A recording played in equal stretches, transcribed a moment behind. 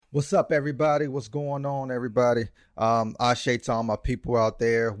What's up, everybody? What's going on, everybody? Ashe to all my people out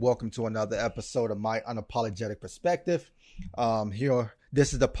there. Welcome to another episode of My Unapologetic Perspective.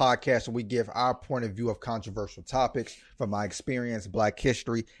 This is the podcast where we give our point of view of controversial topics from my experience, Black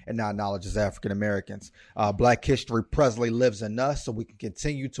history, and our knowledge as African Americans. Black history presently lives in us, so we can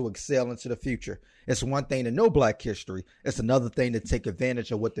continue to excel into the future. It's one thing to know Black history. It's another thing to take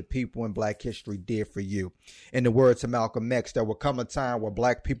advantage of what the people in Black history did for you. In the words of Malcolm X, there will come a time where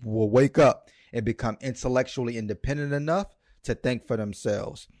Black people will wake up and become intellectually independent enough to think for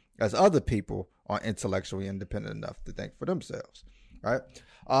themselves, as other people are intellectually independent enough to think for themselves. Right.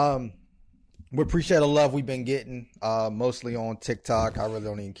 We appreciate the love we've been getting, mostly on TikTok. I really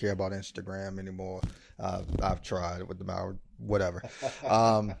don't even care about Instagram anymore. I've tried with whatever.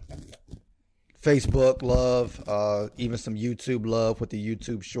 Facebook love, even some YouTube love with the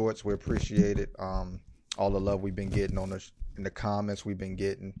YouTube shorts. We appreciate it. All the love we've been getting in the comments we've been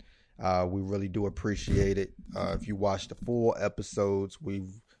getting. We really do appreciate it. If you watch the full episodes, we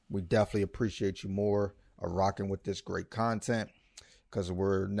definitely appreciate you more rocking with this great content. Because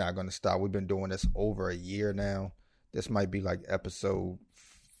we're not going to stop. We've been doing this over a year now. This might be like episode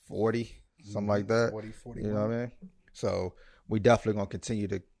 40, something like that. 40, 41. You know what I mean? So we definitely going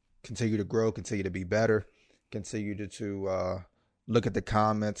to continue to grow, continue to be better, continue to look at the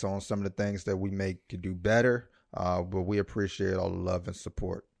comments on some of the things that we make to do better. But we appreciate all the love and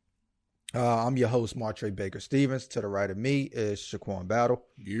support. I'm your host, Martre Baker Stevens. To the right of me is Shaquan Battle.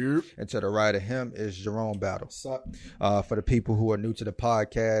 Yep. And to the right of him is Jerome Battle. What's up? For the people who are new to the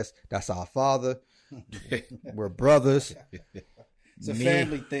podcast, that's our father. We're brothers. It's a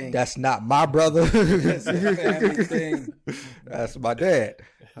family thing. That's not my brother. It's a family thing. That's my dad.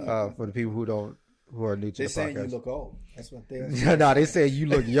 For the people who are new to the podcast. They're saying you look old. That's what they're No, they say you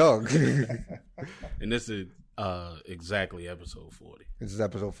look young. And this is exactly episode 40. This is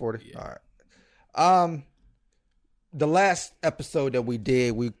episode 40? Yeah. All right. The last episode that we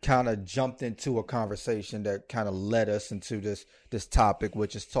did, we kind of jumped into a conversation that kind of led us into this topic,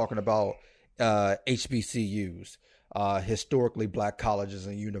 which is talking about HBCUs, historically Black colleges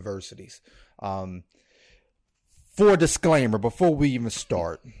and universities. For a disclaimer, before we even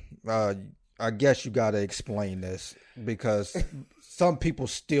start, I guess you got to explain this because some people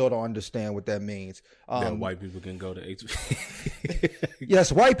still don't understand what that means. That white people can go to HBCUs.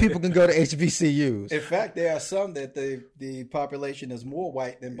 Yes, white people can go to HBCUs. In fact, there are some that the population is more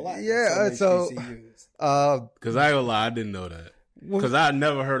white than black. Yeah, so Because I ain't gonna lie, I didn't know that. Because I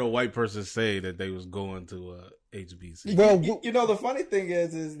never heard a white person say that they was going to HBCU. Well, you know, the funny thing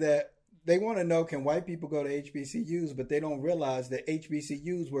is that they want to know, can white people go to HBCUs, but they don't realize that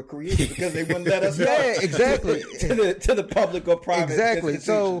HBCUs were created because they wouldn't let us go. Yeah, exactly. to the public or private. Exactly.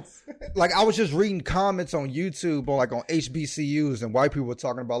 So, institutions. like, I was just reading comments on YouTube on HBCUs, and white people were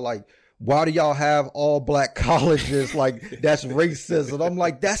talking about why do y'all have all black colleges? Like, that's racism. I'm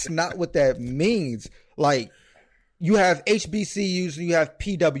like, that's not what that means. Like, you have HBCUs and you have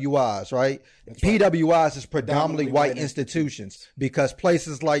PWIs, right? PWIs is predominantly white institutions because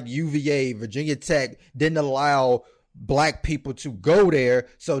places like UVA, Virginia Tech didn't allow black people to go there.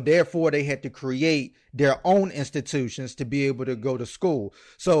 So therefore they had to create their own institutions to be able to go to school.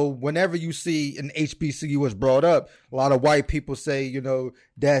 So whenever you see an HBCU is brought up, a lot of white people say,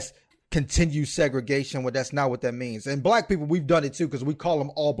 that's continue segregation, when that's not what that means. And black people, we've done it too, because we call them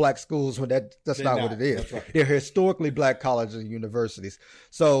all black schools when that's not what it is. That's right. They're historically black colleges and universities.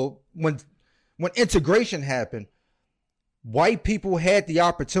 So when integration happened, white people had the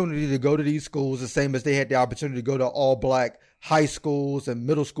opportunity to go to these schools the same as they had the opportunity to go to all black high schools and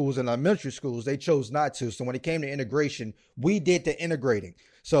middle schools and elementary schools. They chose not to. So when it came to integration, we did the integrating.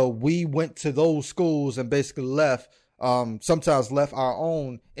 So we went to those schools and basically sometimes left our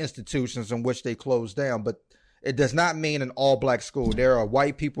own institutions in which they closed down, but it does not mean an all black school. There are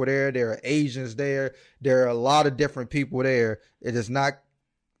white people there. There are Asians there. There are a lot of different people there. It is not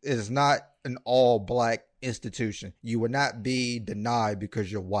an all black institution. You will not be denied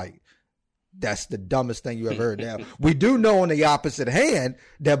because you're white. That's the dumbest thing you ever heard. Now, we do know on the opposite hand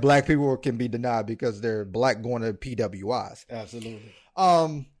that black people can be denied because they're black going to PWIs. Absolutely.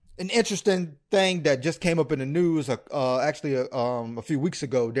 An interesting thing that just came up in the news, a few weeks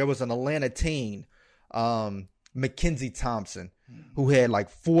ago, there was an Atlanta teen, Mackenzie Thompson, who had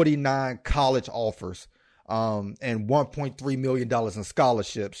 49 college offers, and $1.3 million in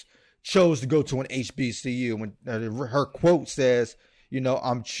scholarships, chose to go to an HBCU. When her quote says,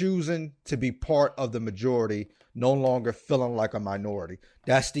 I'm choosing to be part of the majority, no longer feeling like a minority.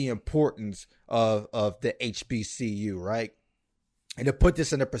 That's the importance of the HBCU, right? And to put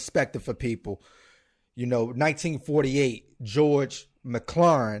this into perspective for people, 1948, George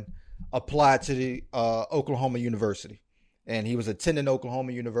McLaurin applied to the Oklahoma University, and he was attending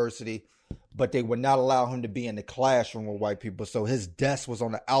Oklahoma University, but they would not allow him to be in the classroom with white people. So his desk was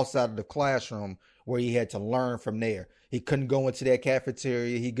on the outside of the classroom where he had to learn from there. He couldn't go into their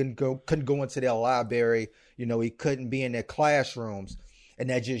cafeteria. He couldn't go into their library. You know, he couldn't be in their classrooms. And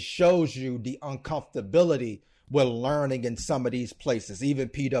that just shows you the uncomfortability with learning in some of these places, even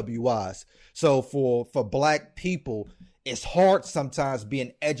PWIs. So for Black people, it's hard sometimes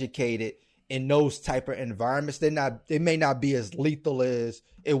being educated in those type of environments. They may not be as lethal as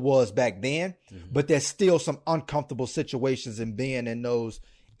it was back then, but there's still some uncomfortable situations in being in those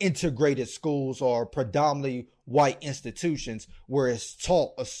integrated schools or predominantly white institutions where it's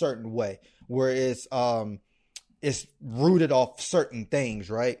taught a certain way, where it's rooted off certain things,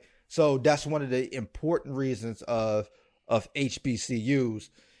 right? So that's one of the important reasons of HBCUs.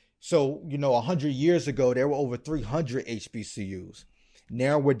 So, you know, 100 years ago, there were over 300 HBCUs.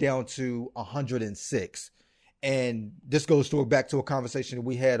 Now we're down to 106. And this goes back to a conversation that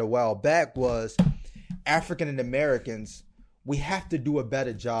we had a while back, was African and Americans, we have to do a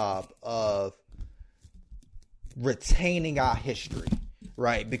better job of retaining our history,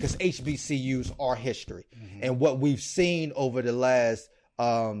 right? Because HBCUs are history. And what we've seen over the last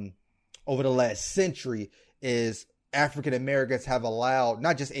century is African Americans have allowed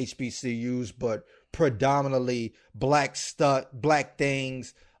not just HBCUs, but predominantly black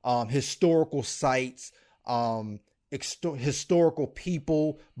things, historical sites, historical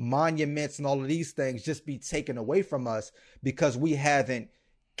people, monuments, and all of these things just be taken away from us because we haven't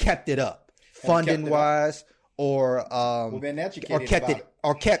kept it up, funding wise, or been educated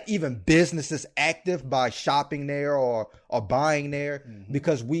kept even businesses active by shopping there or buying there,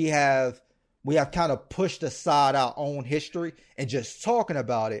 because we have kind of pushed aside our own history and just talking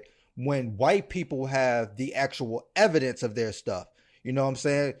about it when white people have the actual evidence of their stuff. You know what I'm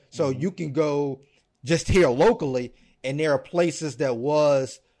saying? So you can go just here locally, and there are places that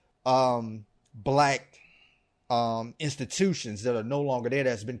was black institutions that are no longer there,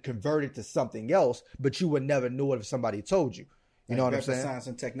 that's been converted to something else, but you would never know it if somebody told you. You know what I'm saying? Science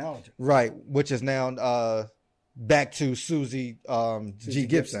and technology. Right, which is now back to Susie G.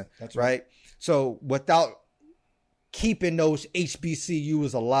 Gibson. That's right. So without keeping those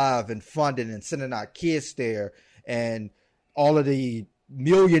HBCUs alive and funding and sending our kids there, and all of the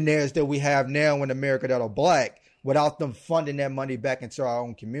millionaires that we have now in America that are black, without them funding that money back into our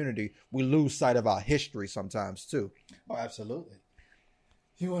own community, we lose sight of our history sometimes too. Oh, absolutely.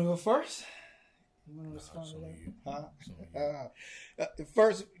 You want to go first? You want to respond to that?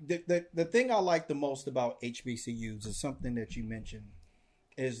 First, the thing I like the most about HBCUs is something that you mentioned,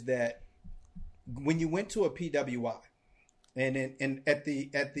 is that when you went to a PWI, and at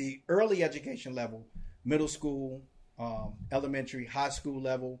the early education level, middle school, elementary, high school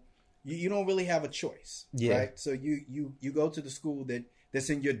level, you don't really have a choice, right? So you go to the school that's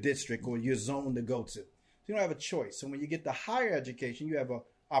in your district or your zone to go to. So you don't have a choice. So when you get to higher education, you have an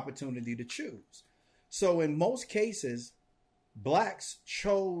opportunity to choose. So in most cases, blacks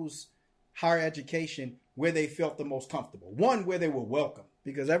chose higher education where they felt the most comfortable. One, where they were welcome,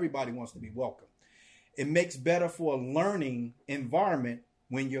 because everybody wants to be welcome. It makes better for a learning environment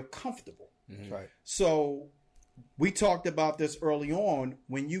when you're comfortable. Right. So we talked about this early on.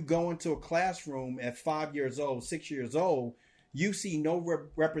 When you go into a classroom at 5 years old, 6 years old, you see no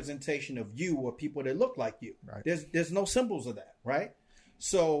representation of you or people that look like you. Right. There's no symbols of that, right?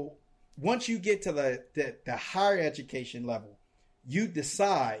 So once you get to the higher education level, you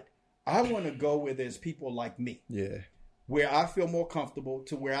decide, I want to go where there's people like me. Yeah. Where I feel more comfortable,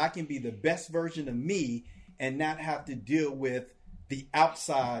 to where I can be the best version of me and not have to deal with the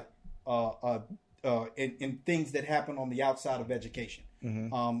outside and things that happen on the outside of education.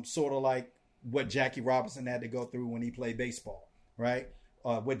 Sort of like what Jackie Robinson had to go through when he played baseball, right?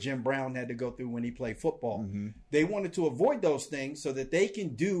 What Jim Brown had to go through when he played football. They wanted to avoid those things so that they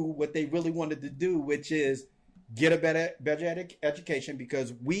can do what they really wanted to do, which is get a better education,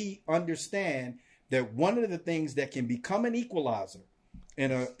 because we understand that one of the things that can become an equalizer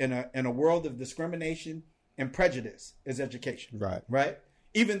in a world of discrimination and prejudice is education. Right.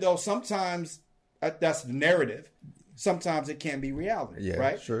 Even though sometimes that's the narrative, sometimes it can be reality. Yeah,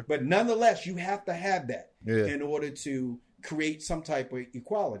 right. Sure. But nonetheless, you have to have that in order to create some type of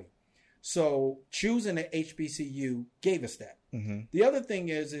equality. So choosing an HBCU gave us that. The other thing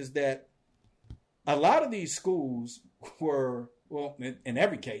is that a lot of these schools were, well, in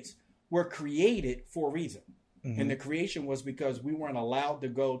every case, were created for a reason. And the creation was because we weren't allowed to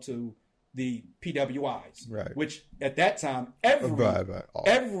go to the PWIs, right? Which at that time,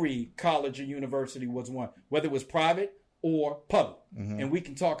 every college or university was one, whether it was private or public. And we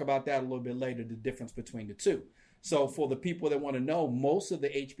can talk about that a little bit later, the difference between the two. So for the people that want to know, most of the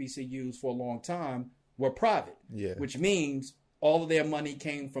HBCUs for a long time were private, which means all of their money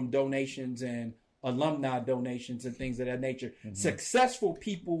came from donations and alumni donations and things of that nature. Successful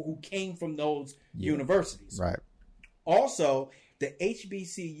people who came from those universities. Right. Also, the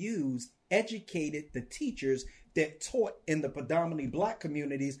HBCUs educated the teachers that taught in the predominantly black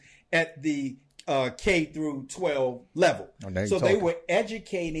communities at the K through 12 level. So they were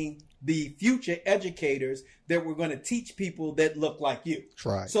educating the future educators that were going to teach people that look like you.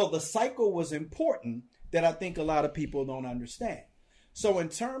 Right. So the cycle was important that I think a lot of people don't understand. So in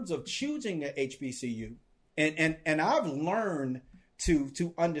terms of choosing an HBCU, and I've learned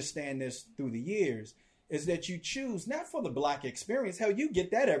to understand this through the years, is that you choose not for the black experience. Hell, you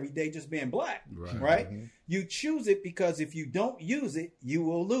get that every day just being black, right? You choose it because if you don't use it, you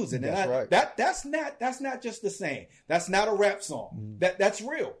will lose it. That's not just the saying. That's not a rap song. That's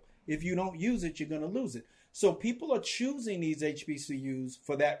real. If you don't use it, you're going to lose it. So people are choosing these HBCUs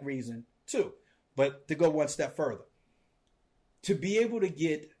for that reason too. But to go one step further, to be able to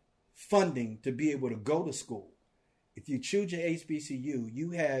get funding to be able to go to school, if you choose your HBCU,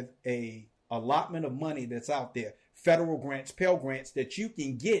 you have a allotment of money that's out there, federal grants, Pell Grants that you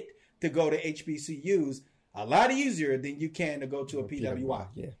can get to go to HBCUs a lot easier than you can to go to a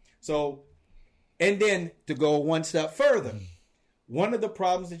PWI. So, and then to go one step further, one of the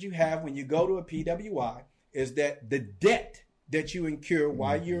problems that you have when you go to a PWI is that the debt that you incur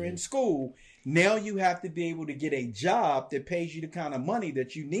while you're in school, now you have to be able to get a job that pays you the kind of money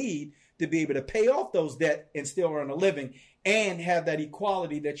that you need to be able to pay off those debt and still earn a living and have that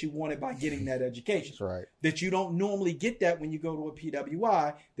equality that you wanted by getting that education. That's right. That you don't normally get that when you go to a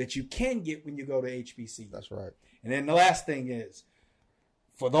PWI, that you can get when you go to HBCU. That's right. And then the last thing is,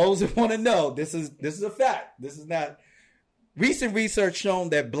 for those that want to know, this is a fact. This is not recent research shown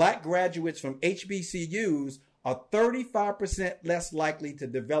that black graduates from HBCUs are 35% less likely to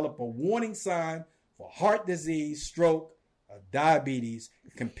develop a warning sign for heart disease, stroke, or diabetes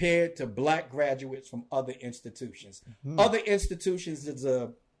compared to black graduates from other institutions. Other institutions is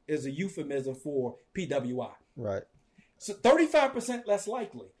a euphemism for PWI. Right. So 35% less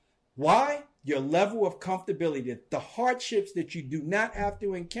likely. Why? Your level of comfortability, the hardships that you do not have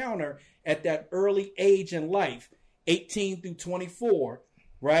to encounter at that early age in life, 18 through 24,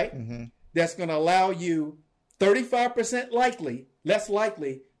 right? That's going to allow you 35% less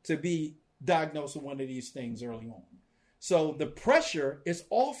likely to be diagnosed with one of these things early on. So the pressure is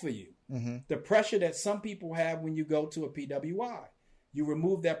off of you. The pressure that some people have when you go to a PWI, you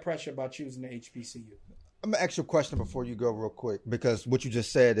remove that pressure by choosing the HBCU. I'm gonna ask you a question before you go real quick, because what you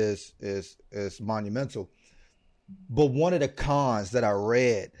just said is monumental. But one of the cons that I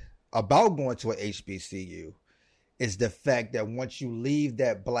read about going to a HBCU is the fact that once you leave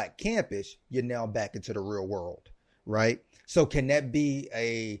that black campus, you're now back into the real world, right? So can that be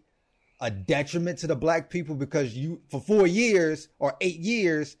a detriment to the black people, because you, for 4 years or 8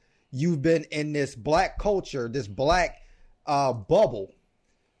 years, you've been in this black culture, this black bubble,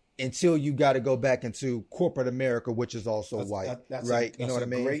 until you got to go back into corporate America, which is also white, right? You know what I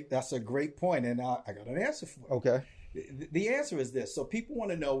mean? That's a great point, and I got an answer for it. Okay. The answer is this. So people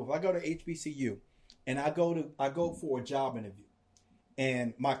want to know, if I go to HBCU and I go for a job interview,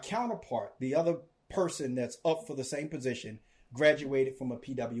 and my counterpart, the other person that's up for the same position, graduated from a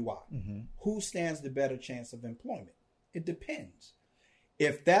PWI, who stands the better chance of employment? It depends.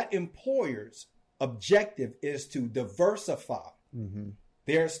 If that employer's objective is to diversify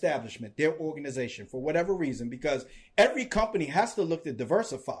their establishment, their organization, for whatever reason, because every company has to look to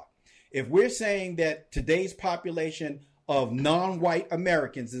diversify. If we're saying that today's population of non-white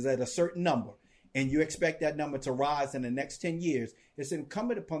Americans is at a certain number, and you expect that number to rise in the next 10 years, it's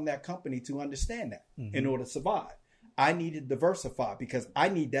incumbent upon that company to understand that in order to survive. I need to diversify because I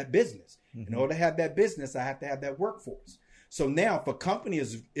need that business. In order to have that business, I have to have that workforce. So now if a company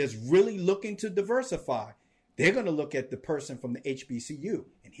is really looking to diversify, they're going to look at the person from the HBCU.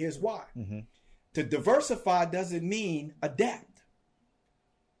 And here's why. To diversify doesn't mean adapt.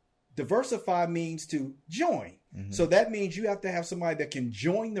 Diversify means to join. So that means you have to have somebody that can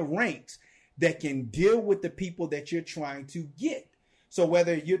join the ranks, that can deal with the people that you're trying to get. So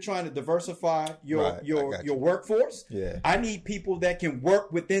whether you're trying to diversify your workforce, I need people that can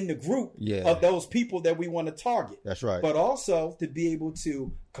work within the group of those people that we want to target. That's right. But also to be able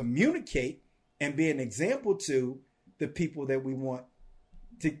to communicate and be an example to the people that we want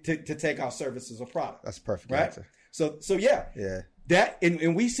to take our services or products. That's a perfect right? answer. So yeah. That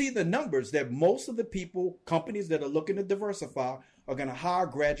and we see the numbers that most of the companies that are looking to diversify are going to hire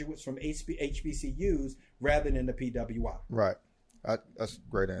graduates from HBCUs rather than the PWI. Right. That's a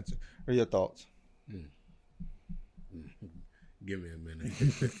great answer. What are your thoughts? Give me a minute.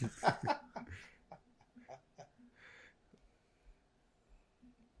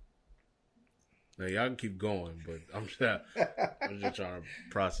 Now y'all can keep going, but I'm just trying to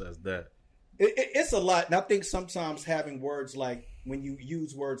process that. It's a lot, and I think sometimes having words like, when you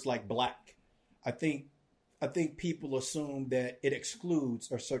use words like black, I think people assume that it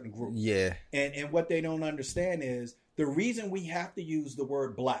excludes a certain group. Yeah. And what they don't understand is the reason we have to use the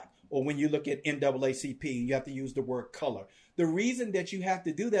word black, or when you look at NAACP, you have to use the word color. The reason that you have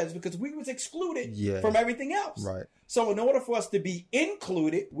to do that is because we was excluded from everything else. Right. So in order for us to be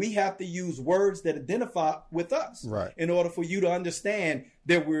included, we have to use words that identify with us. Right. In order for you to understand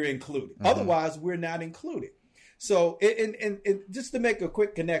that we're included. Otherwise, we're not included. So, and just to make a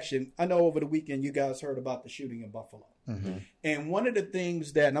quick connection, I know over the weekend you guys heard about the shooting in Buffalo. And one of the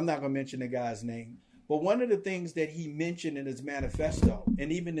things that, and I'm not going to mention the guy's name, but one of the things that he mentioned in his manifesto,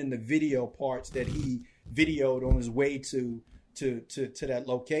 and even in the video parts that he videoed on his way to that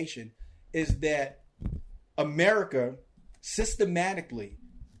location, is that America systematically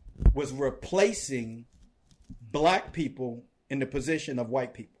was replacing black people in the position of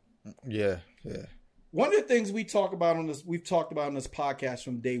white people. Yeah, yeah. One of the things we've talked about on this podcast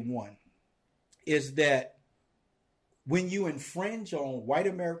from day one is that when you infringe on white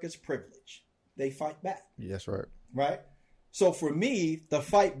America's privilege, they fight back. Yes, right. Right? So for me, the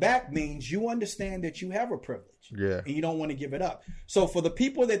fight back means you understand that you have a privilege. Yeah. And you don't want to give it up. So for the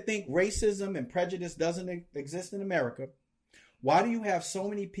people that think racism and prejudice doesn't exist in America, why do you have so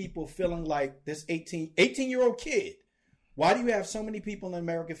many people feeling like this 18-year-old kid? Why do you have so many people in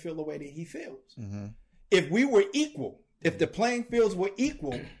America feel the way that he feels? If we were equal, if the playing fields were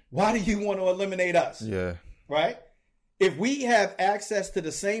equal, why do you want to eliminate us? Yeah. Right? If we have access to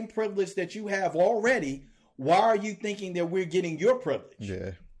the same privilege that you have already, why are you thinking that we're getting your privilege?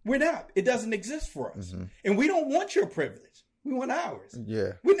 Yeah. We're not. It doesn't exist for us. And we don't want your privilege. We want ours.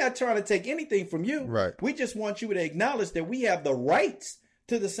 Yeah. We're not trying to take anything from you. Right. We just want you to acknowledge that we have the rights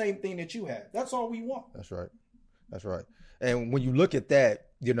to the same thing that you have. That's all we want. That's right. That's right. And when you look at that,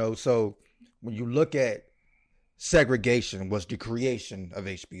 so when you look at segregation was the creation of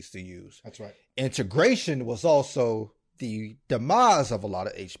HBCUs. That's right. Integration was also the demise of a lot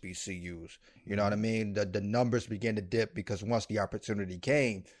of HBCUs. You know what I mean? The numbers began to dip because once the opportunity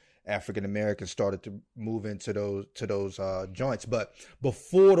came, African Americans started to move into those joints. But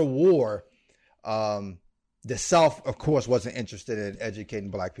before the war, the South, of course, wasn't interested in educating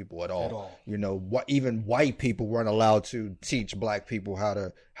black people at all. Even white people weren't allowed to teach black people how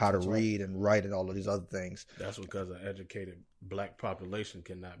to read and write and all of these other things. That's because an educated black population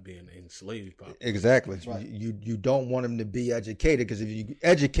cannot be an enslaved population. Exactly. Right. You don't want them to be educated, because if you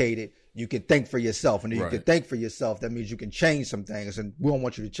educated, you can think for yourself, and if you can think for yourself, that means you can change some things, and we don't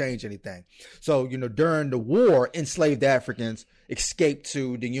want you to change anything. So, during the war, enslaved Africans escaped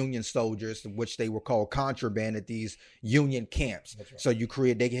to the Union soldiers, which they were called contraband at these Union camps. Right. So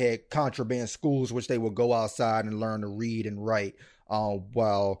they had contraband schools, which they would go outside and learn to read and write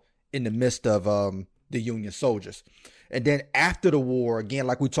while in the midst of the Union soldiers. And then after the war, again,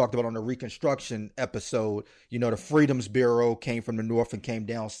 like we talked about on the Reconstruction episode, the Freedoms Bureau came from the North and came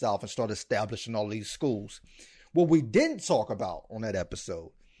down south and started establishing all these schools. What we didn't talk about on that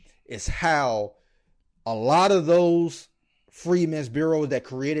episode is how a lot of those Freedmen's Bureau that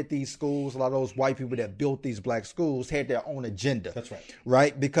created these schools, a lot of those white people that built these black schools had their own agenda. That's right.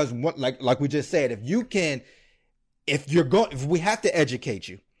 Right? Because like we just said, if we have to educate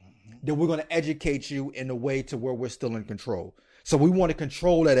you, then we're going to educate you in a way to where we're still in control. So we want to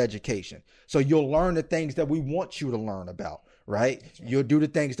control that education. So you'll learn the things that we want you to learn about, right? You'll do the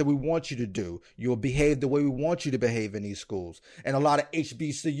things that we want you to do. You'll behave the way we want you to behave in these schools. And a lot of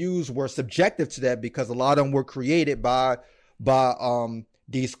HBCUs were subjective to that because a lot of them were created by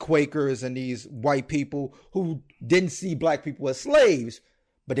these Quakers and these white people who didn't see black people as slaves,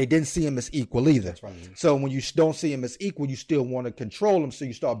 but they didn't see them as equal either. That's right. So when you don't see them as equal, you still want to control them. So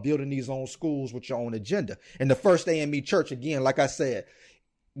you start building these own schools with your own agenda. And the First AME Church, again, like I said,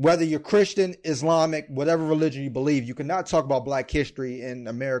 whether you're Christian, Islamic, whatever religion you believe, you cannot talk about black history in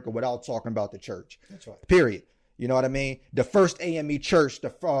America without talking about the church. That's right. Period. You know what I mean? The First AME Church,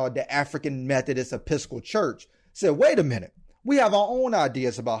 the African Methodist Episcopal Church, said, wait a minute. We have our own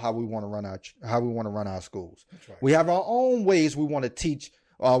ideas about how we want to run our schools. That's right. We have our own ways we want to teach.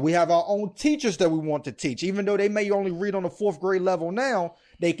 We have our own teachers that we want to teach. Even though they may only read on the 4th grade level now,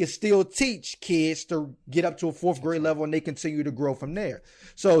 they can still teach kids to get up to a 4th grade level, and they continue to grow from there.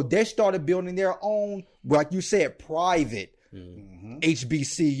 So they started building their own, like you said, private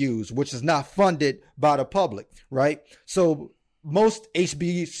HBCUs, which is not funded by the public, right? So most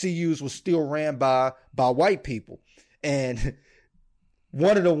HBCUs was still ran by white people. And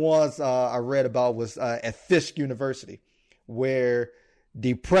one of the ones I read about was at Fisk University, where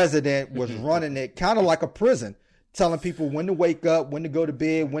the president was running it kind of like a prison, telling people when to wake up, when to go to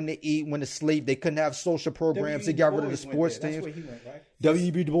bed, when to eat, when to sleep. They couldn't have social programs. They got rid of the sports teams. That's where he went, right?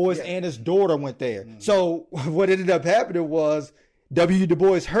 W.E.B. Du Bois and his daughter went there. So what ended up happening was W.E.B. Du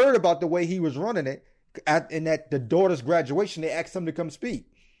Bois heard about the way he was running it. And at the daughter's graduation, they asked him to come speak.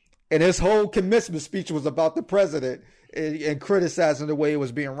 And his whole commencement speech was about the president and criticizing the way it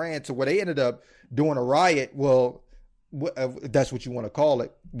was being ran, to where they ended up doing a riot. Well, that's what you want to call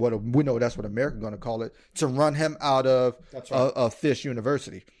it. What we know that's what America's going to call it, to run him out of Fisk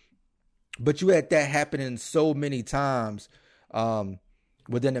University. But you had that happening so many times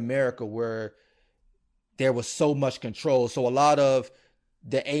within America, where there was so much control. So a lot of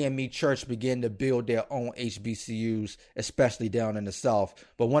the AME Church began to build their own HBCUs, especially down in the South.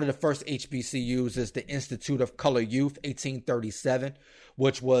 But one of the first HBCUs is the Institute of Colored Youth, 1837,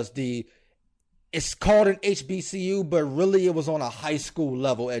 which was it's called an HBCU, but really it was on a high school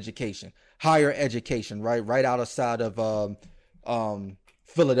level education, higher education, right outside of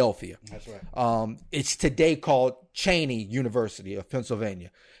Philadelphia. That's right. It's today called Cheyney University of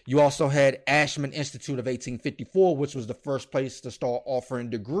Pennsylvania. You also had Ashman Institute of 1854, which was the first place to start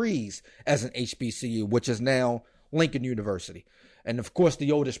offering degrees as an HBCU, which is now Lincoln University. And of course,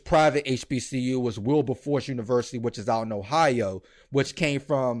 the oldest private HBCU was Wilberforce University, which is out in Ohio, which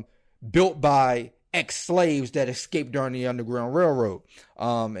built by ex-slaves that escaped during the Underground Railroad.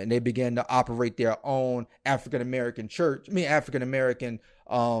 And they began to operate their own African-American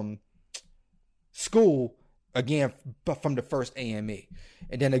school, again, from the first AME.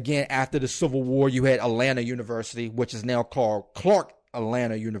 And then again, after the Civil War, you had Atlanta University, which is now called Clark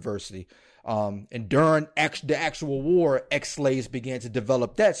Atlanta University. And during the actual war, ex-slaves began to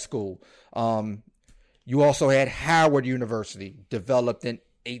develop that school. You also had Howard University, developed in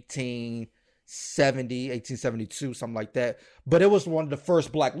 1872, something like that. But it was one of the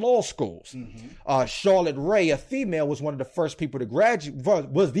first black law schools. Charlotte Ray, a female, was one of the first people to graduate,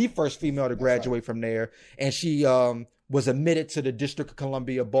 was the first female to graduate from there. And she was admitted to the District of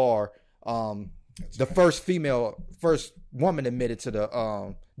Columbia Bar. First woman admitted to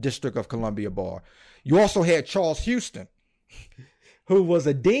the District of Columbia Bar. You also had Charles Houston, who was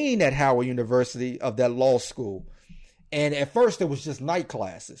a dean at Howard University of that law school. And at first it was just night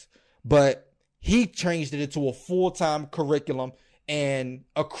classes, but he changed it into a full-time curriculum and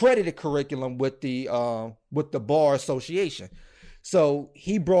accredited curriculum with the Bar Association. So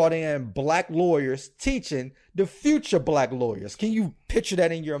he brought in black lawyers teaching the future black lawyers. Can you picture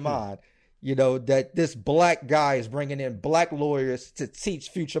that in your mind? You know, that this black guy is bringing in black lawyers to teach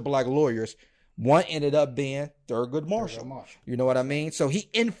future black lawyers. One ended up being Thurgood Marshall. You know what I mean? So he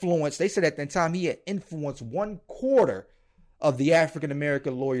influenced, they said at the time he had influenced 1/4 of the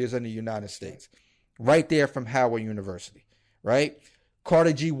African-American lawyers in the United States, right there from Howard University, right?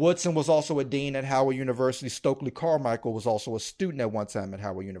 Carter G. Woodson was also a dean at Howard University. Stokely Carmichael was also a student at one time at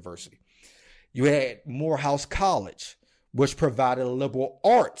Howard University. You had Morehouse College, which provided a liberal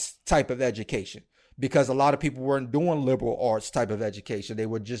arts type of education, because a lot of people weren't doing liberal arts type of education. They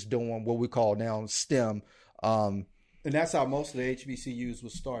were just doing what we call now STEM. And that's how most of the HBCUs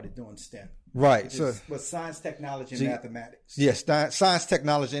was started, doing STEM. Right. So, with science, technology, and mathematics. Yes, science,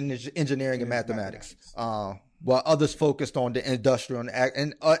 technology, and engineering and mathematics. While others focused on the industrial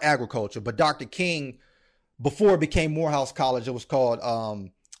and agriculture. But Dr. King, before it became Morehouse College, it was called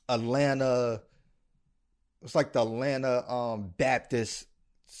Atlanta. It's like the Atlanta Baptist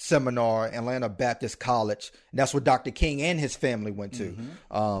Seminar, Atlanta Baptist College. And that's where Dr. King and his family went to.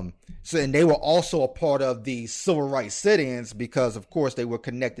 And they were also a part of the civil rights sit-ins because, of course, they were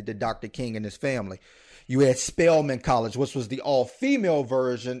connected to Dr. King and his family. You had Spelman College, which was the all-female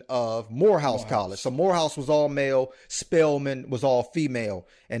version of Morehouse College. So Morehouse was all male, Spelman was all female,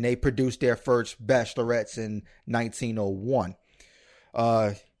 and they produced their first bachelorettes in 1901.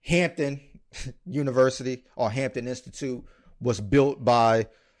 Hampton University, or Hampton Institute, was built by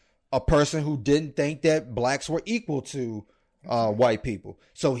a person who didn't think that blacks were equal to white people.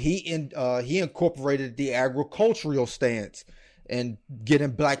 So he incorporated the agricultural stance and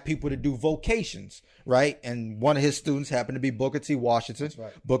getting black people to do vocations, right? And one of his students happened to be Booker T. Washington. That's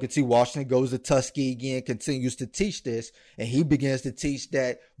right. Booker T. Washington goes to Tuskegee and continues to teach this, and he begins to teach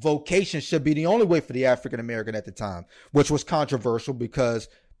that vocation should be the only way for the African American at the time, which was controversial because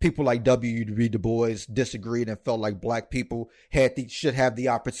people like W.E.B. Du Bois disagreed and felt like black people should have the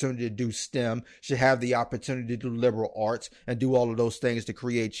opportunity to do STEM, should have the opportunity to do liberal arts and do all of those things to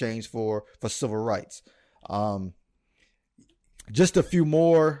create change for civil rights. Just a few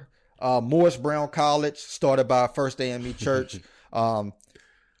more. Morris Brown College, started by First AME Church. You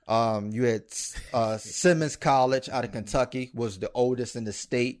had Simmons College out of Kentucky, was the oldest in the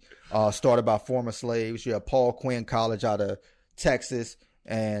state, started by former slaves. You had Paul Quinn College out of Texas,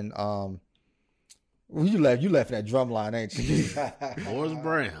 and you left that drum line, ain't you? Morris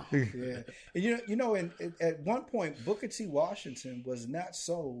Brown. Yeah, and at one point, Booker T. Washington was not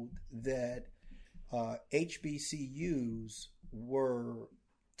sold that HBCUs were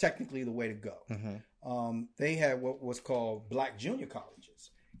technically the way to go. Mm-hmm. They had what was called black junior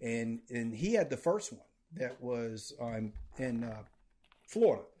colleges, and he had the first one that was in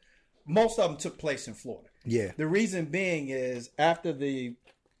Florida. Most of them took place in Florida. Yeah. The reason being is after the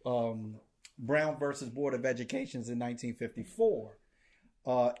Brown versus Board of Educations in 1954,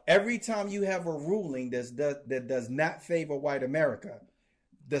 every time you have a ruling that does not favor white America,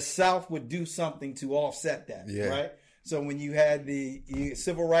 the South would do something to offset that, right? So when you had the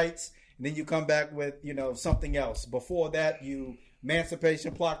civil rights, and then you come back with, something else. Before that,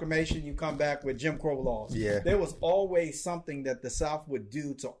 Emancipation Proclamation, you come back with Jim Crow laws. Yeah. There was always something that the South would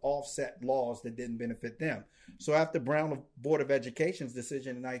do to offset laws that didn't benefit them. So after Brown Board of Education's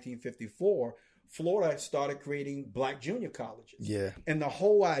decision in 1954, Florida started creating black junior colleges. Yeah. And the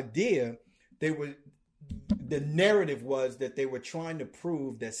whole idea, the narrative was that they were trying to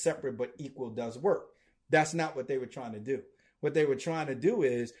prove that separate but equal does work. That's not what they were trying to do. What they were trying to do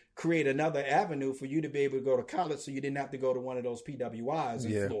is create another avenue for you to be able to go to college so you didn't have to go to one of those PWIs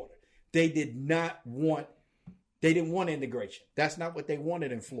in Florida. They didn't want integration. That's not what they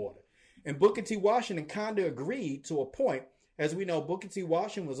wanted in Florida. And Booker T. Washington kind of agreed to a point. As we know, Booker T.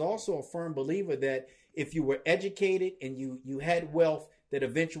 Washington was also a firm believer that if you were educated and you had wealth, that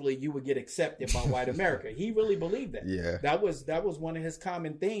eventually you would get accepted by white America. He really believed that. Yeah. That was one of his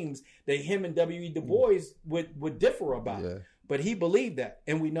common themes that him and W.E. Du Bois would differ about. Yeah. But he believed that.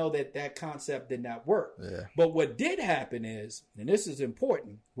 And we know that concept did not work. Yeah. But what did happen is, and this is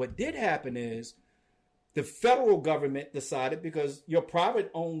important, what did happen is the federal government decided, because your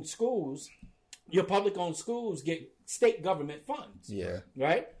private-owned schools, your public-owned schools get state government funds. Yeah.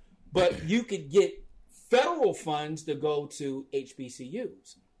 Right? But you could get federal funds to go to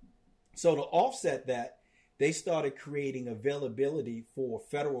HBCUs. So to offset that, they started creating availability for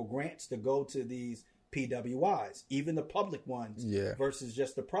federal grants to go to these PWIs, even the public ones versus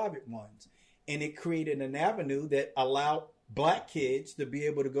just the private ones. And it created an avenue that allowed black kids to be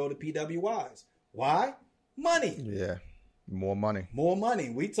able to go to PWIs. Why? Money. Yeah. More money. More money.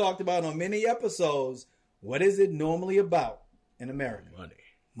 We talked about on many episodes, what is it normally about in America?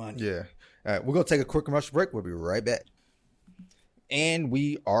 Money. Yeah. All right, we're going to take a quick commercial break. We'll be right back. And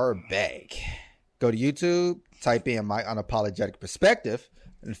we are back. Go to YouTube, type in My Unapologetic Perspective,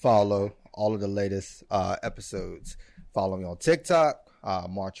 and follow all of the latest episodes. Follow me on TikTok,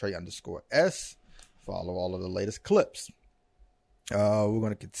 Martre_S. Follow all of the latest clips. We're going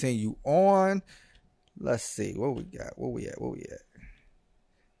to continue on. Let's see. What we got? Where we at?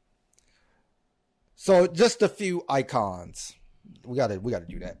 So just a few icons. We gotta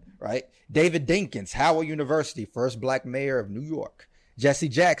do that, right? David Dinkins, Howard University, first black mayor of New York. Jesse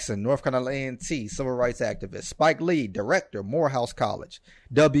Jackson, North Carolina A&T, civil rights activist. Spike Lee, director, Morehouse College.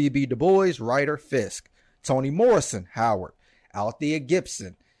 W.E.B. Du Bois, writer, Fisk. Toni Morrison, Howard. Althea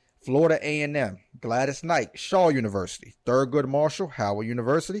Gibson, Florida A&M. Gladys Knight, Shaw University. Thurgood Marshall, Howard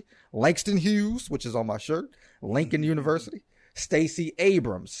University. Langston Hughes, which is on my shirt, Lincoln University. Stacey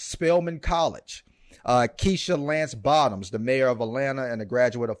Abrams, Spelman College. Keisha Lance Bottoms, the mayor of Atlanta and a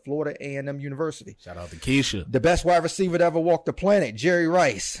graduate of Florida A&M University. Shout out to Keisha. The best wide receiver to ever walk the planet, Jerry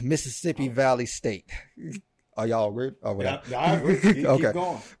Rice, Mississippi Valley State. Are y'all agreed? Oh, I agree. Keep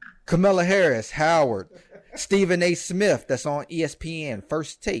going. Kamala Harris, Howard. Stephen A. Smith, that's on ESPN.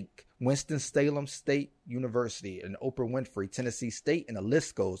 First Take, Winston-Salem State University. And Oprah Winfrey, Tennessee State. And the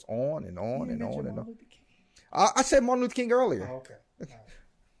list goes on and on and on and on. I said Martin Luther King earlier. Oh, okay.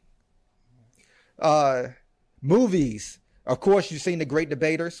 Movies. Of course, you've seen The Great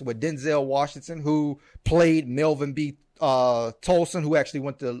Debaters with Denzel Washington, who played Melvin B. Tolson, who actually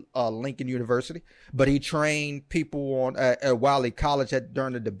went to Lincoln University, but he trained people at Wiley College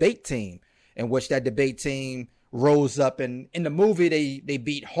during the debate team, in which that debate team rose up. And in the movie, they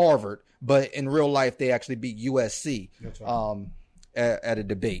beat Harvard, but in real life, they actually beat USC. That's right. At a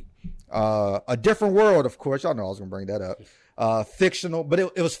debate. A Different World, of course. Y'all know I was going to bring that up. Fictional, but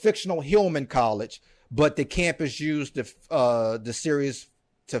it was fictional Hillman College, but the campus used the series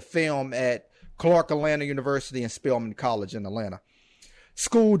to film at Clark Atlanta University and Spelman College in Atlanta.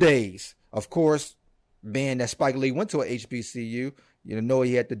 School days, of course, being that Spike Lee went to a HBCU, you know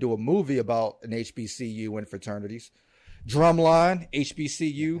he had to do a movie about an HBCU and fraternities. Drumline,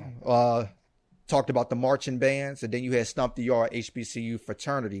 HBCU, talked about the marching bands, and then you had Stomp the Yard, HBCU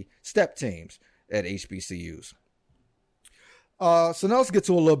fraternity step teams at HBCUs. So now let's get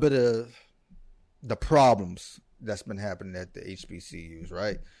to a little bit of the problems that's been happening at the HBCUs,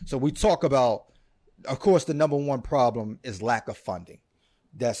 right? So we talk about, of course, the number one problem is lack of funding.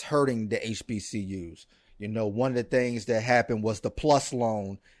 That's hurting the HBCUs. You know, one of the things that happened was the PLUS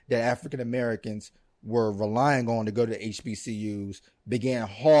loan that African Americans were relying on to go to HBCUs began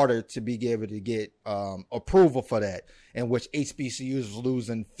harder to be able to get approval for that, in which HBCUs was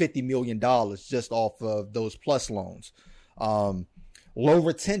losing $50 million just off of those PLUS loans. Low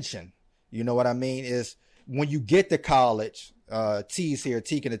retention, you know what I mean, is when you get to college, T's here,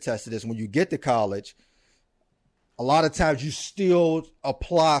 T can attest to this, when you get to college, a lot of times you still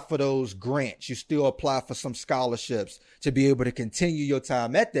apply for those grants. You still apply for some scholarships to be able to continue your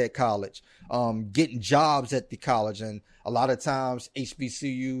time at that college, getting jobs at the college. And a lot of times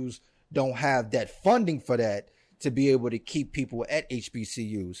HBCUs don't have that funding for that to be able to keep people at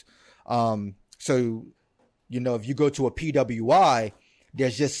HBCUs. So, you know, if you go to a PWI,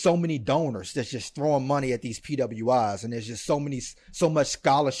 there's just so many donors that's just throwing money at these PWIs, and there's just so much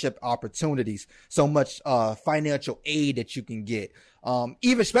scholarship opportunities, so much financial aid that you can get,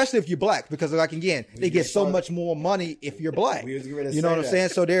 even especially if you're black, because like again, they get so much more money if you're black. You know what I'm saying?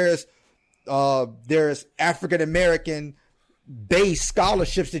 So there's African American based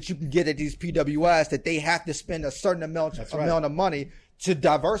scholarships that you can get at these PWIs that they have to spend a certain amount of money to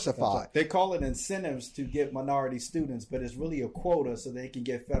diversify. They call it incentives to get minority students, but it's really a quota so they can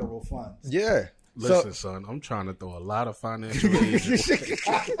get federal funds. Yeah. Listen, son, I'm trying to throw a lot of financial aid.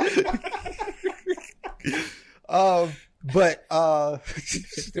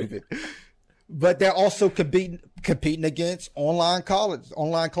 Stupid. But they're also competing against online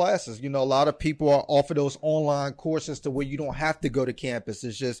classes. You know, a lot of people are offer those online courses to where you don't have to go to campus.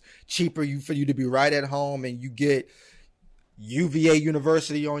 It's just cheaper for you to be right at home, and you get UVA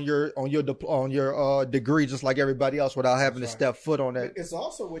University on your degree just like everybody else without having to step foot on that. It's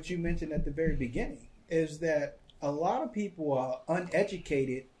also what you mentioned at the very beginning, is that a lot of people are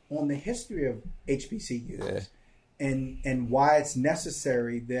uneducated on the history of HBCUs and why it's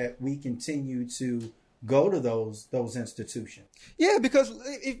necessary that we continue to go to those institutions. Yeah, because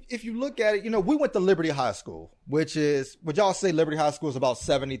if you look at it, you know, we went to Liberty High School, which is, would y'all say Liberty High School is about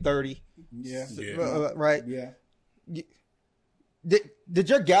 70-30? Yeah. Right? Yeah. Did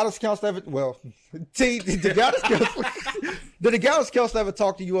your guidance counselor ever? Well, did the guidance counselor ever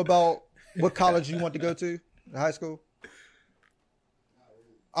talk to you about what college you want to go to in high school?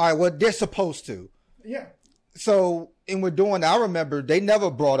 All right, well, they're supposed to. Yeah. So, and we're doing. I remember they never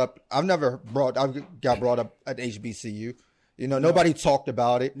brought up. I got brought up at HBCU. You know, nobody talked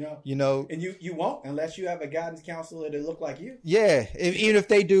about it. No. You know, and you won't unless you have a guidance counselor that look like you. Yeah, even if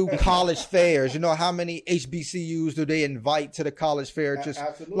they do college fairs, you know how many HBCUs do they invite to the college fair? Just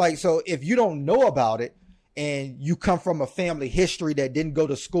absolutely. Like, so if you don't know about it and you come from a family history that didn't go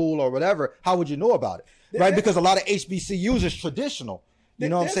to school or whatever, how would you know about it? Right? Because a lot of HBCUs is traditional. You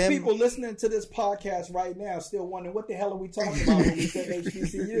know what I'm saying? People listening to this podcast right now still wondering what the hell are we talking about when we say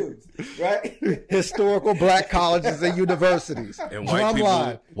HBCUs, right? Historical black colleges and universities. And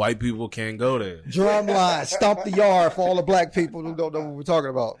white people can't go there. Drumline, Stomp the Yard for all the black people who don't know what we're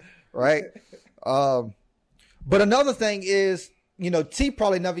talking about, right? But another thing is, you know, T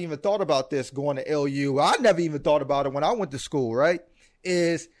probably never even thought about this going to LU. I never even thought about it when I went to school, right?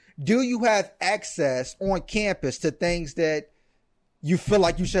 Is, do you have access on campus to things that you feel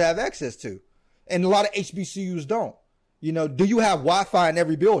like you should have access to? And a lot of HBCUs don't. You know, do you have Wi-Fi in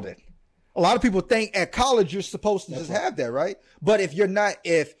every building? A lot of people think at college you're supposed to just have that, right? But if you're not,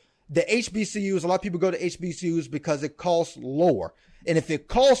 if the HBCUs, a lot of people go to HBCUs because it costs lower. And if it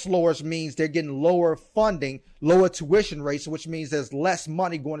costs lower, it means they're getting lower funding, lower tuition rates, which means there's less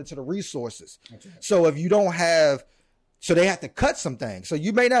money going into the resources. Right. So if you don't have, so they have to cut some things. So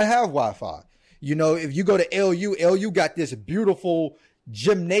you may not have Wi-Fi. You know, if you go to LU got this beautiful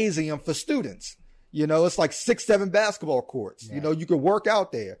gymnasium for students. You know, it's like 6-7 basketball courts. Yeah. You know, you can work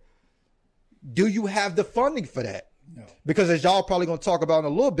out there. Do you have the funding for that? No. Because as y'all probably going to talk about in a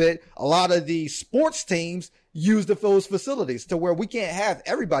little bit, a lot of the sports teams use those facilities to where we can't have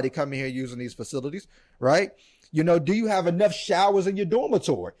everybody coming here using these facilities, right? You know, do you have enough showers in your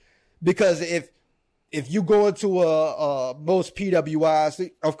dormitory? Because if you go into most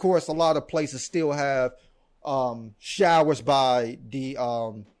PWIs, of course, a lot of places still have showers by the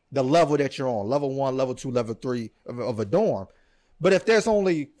level that you're on, level 1, level 2, level 3 of a dorm. But if there's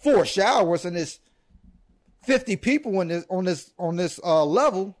only 4 showers and there's 50 people on this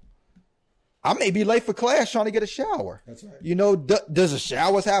level, I may be late for class trying to get a shower. That's right. You know, does the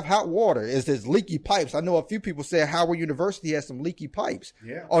showers have hot water? Is there leaky pipes? I know a few people said Howard University has some leaky pipes.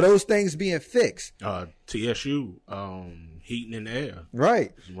 Yeah. Are those things being fixed? TSU, heating and air.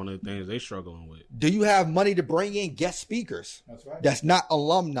 Right. It's one of the things they're struggling with. Do you have money to bring in guest speakers? That's right. That's not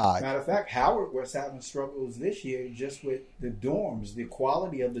alumni. Matter of fact, Howard was having struggles this year just with the dorms, the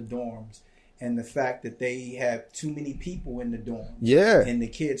quality of the dorms, and the fact that they have too many people in the dorm. Yeah. And the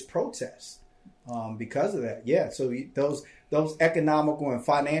kids protest because of that. Yeah. So those economical and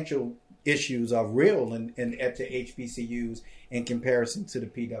financial issues are real at the HBCUs in comparison to the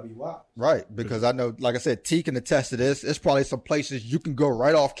PWI. Right. Because I know, like I said, T can attest to this. There's probably some places you can go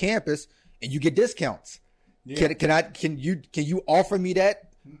right off campus and you get discounts. Yeah. Can you offer me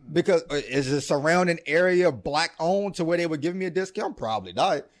that? Because is the surrounding area black owned to where they would give me a discount? Probably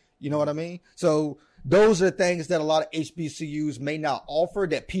not. You know what I mean? So those are things that a lot of HBCUs may not offer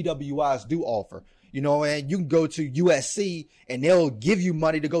that PWIs do offer. You know, and you can go to USC and they'll give you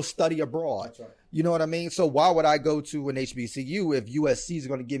money to go study abroad. That's right. You know what I mean? So why would I go to an HBCU if USC is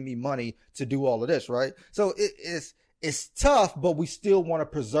going to give me money to do all of this, right? So it's tough, but we still want to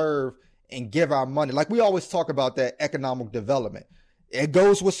preserve and give our money. Like we always talk about that economic development. It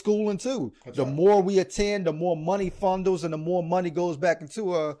goes with schooling too. That's the right. more we attend, the more money funnels and the more money goes back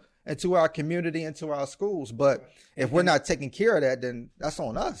into our community, into our schools. But if we're not taking care of that, then that's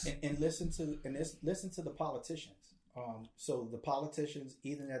on us. And listen to the politicians. So the politicians,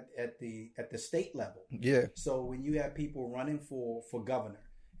 even at the state level. Yeah. So when you have people running for governor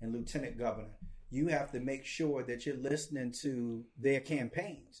and lieutenant governor, you have to make sure that you're listening to their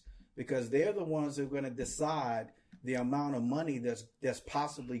campaigns, because they're the ones who are going to decide the amount of money that's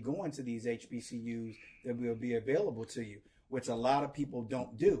possibly going to these HBCUs that will be available to you, which a lot of people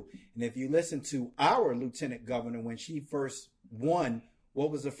don't do. And if you listen to our lieutenant governor, when she first won,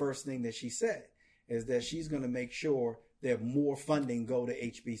 what was the first thing that she said? Is that she's going to make sure that more funding go to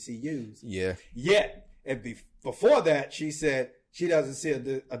HBCUs. Yeah. Yet, before that, she said she doesn't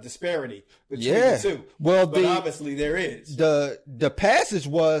see a disparity between the two. Well, but obviously there is. The passage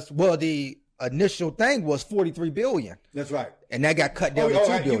was, the initial thing was $43 billion. That's right. And that got cut down to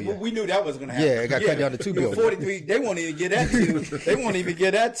 $2 billion. We knew that was going to happen. Yeah, it got cut down to $2 billion. 43. They won't even get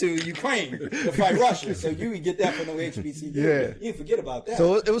that to Ukraine to fight Russia. So you would get that from no HBCU. Yeah. You forget about that.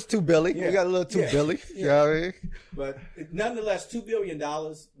 So it was $2 billion. Yeah. We got a little $2 billion. Yeah. You know what I mean? But nonetheless, $2 billion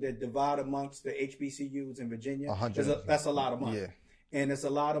that divide amongst the HBCUs in Virginia, that's a lot of money. Yeah. And it's a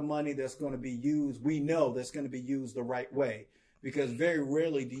lot of money that's going to be used. We know that's going to be used the right way, because very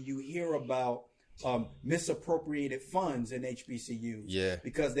rarely do you hear about misappropriated funds in HBCUs. Yeah.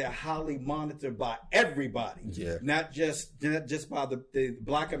 Because they're highly monitored by everybody. Yeah. Not just by the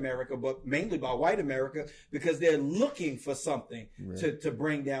Black America, but mainly by white America, because they're looking for something to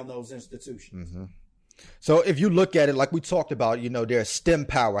bring down those institutions. Mm-hmm. So if you look at it, like we talked about, there are STEM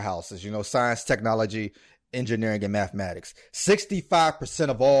powerhouses, science, technology, engineering, and mathematics. 65%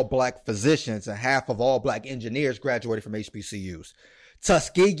 of all Black physicians and half of all Black engineers graduated from HBCUs.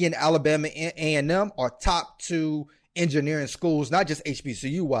 Tuskegee and Alabama A&M are top 2 engineering schools, not just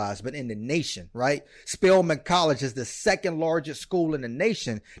HBCU wise, but in the nation, right? Spelman College is the second largest school in the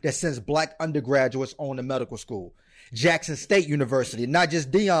nation that sends Black undergraduates on to medical school. Jackson State University, not just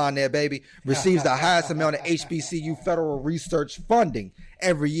Dion there, baby, receives the highest amount of HBCU federal research funding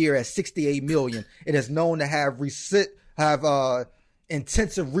every year at $68 million. It is known to have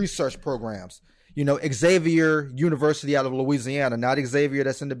intensive research programs. Xavier University out of Louisiana, not Xavier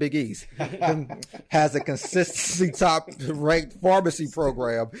that's in the Big East, has a consistency top ranked pharmacy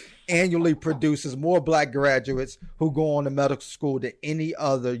program, annually produces more Black graduates who go on to medical school than any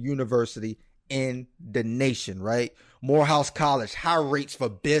other university in the nation, right? Morehouse College, high rates for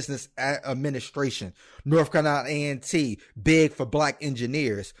business administration. North Carolina A&T, big for Black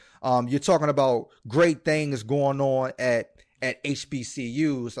engineers. You're talking about great things going on at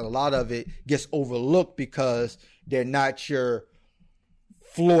HBCUs, and a lot of it gets overlooked because they're not your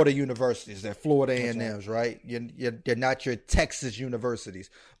Florida universities. They're Florida A&Ms, right? They're not your Texas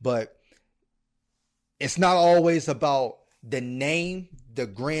universities. But it's not always about the name, the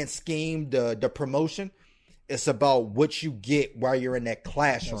grand scheme, the promotion. It's about what you get while you're in that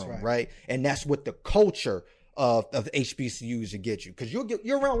classroom, right? And that's what the culture of HBCUs will get you, because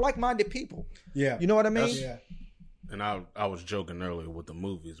you're around like-minded people. Yeah, you know what I mean? And I was joking earlier with the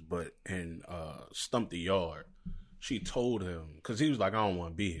movies, but in Stump the Yard, she told him, because he was like, I don't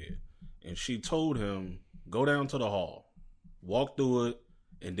want to be here. And she told him Go down to the hall, walk through it,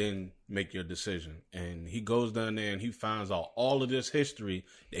 and then make your decision. And he goes down there and he finds out all of this history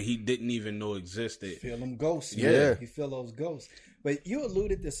that he didn't even know existed. Feel them ghosts. Yeah. You feel those ghosts. But you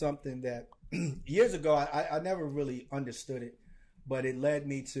alluded to something that years ago, I never really understood it, but it led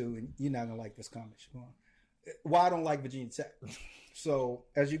me to, and you're not going to like this comment, Siobhan, why I don't like Virginia Tech. So,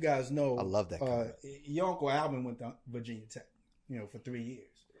 as you guys know, I love that comment. Your Uncle Alvin went to Virginia Tech, for 3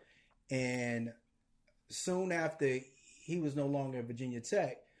 years. And soon after he was no longer at Virginia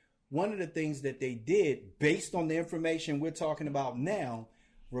Tech, one of the things that they did, based on the information we're talking about now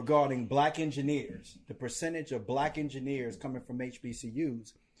regarding black engineers, the percentage of black engineers coming from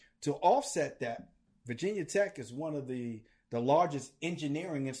HBCUs, to offset that, Virginia Tech is one of the largest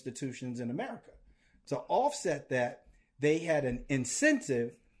engineering institutions in America. To offset that, they had an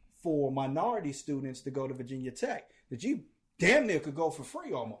incentive for minority students to go to Virginia Tech that you damn near could go for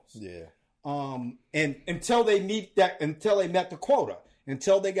free almost. Yeah. And until they met the quota,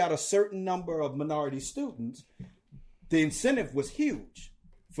 until they got a certain number of minority students, the incentive was huge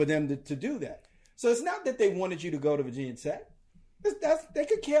for them to do that. So it's not that they wanted you to go to Virginia Tech. They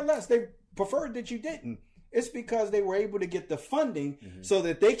could care less. They preferred that you didn't. It's because they were able to get the funding so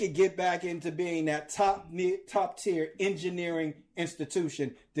that they could get back into being that top tier engineering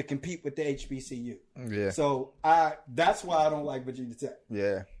institution to compete with the HBCU. Yeah. So that's why I don't like Virginia Tech.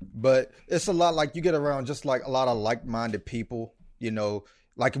 Yeah. But it's a lot like you get around just like a lot of like-minded people,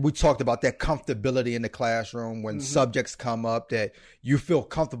 like we talked about that comfortability in the classroom when subjects come up that you feel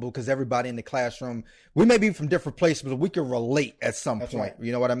comfortable because everybody in the classroom, we may be from different places, but we can relate at some point. Right.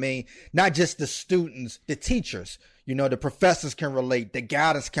 You know what I mean? Not just the students, the teachers, the professors can relate. The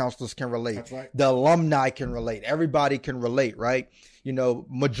guidance counselors can relate. That's right. The alumni can relate. Everybody can relate, right?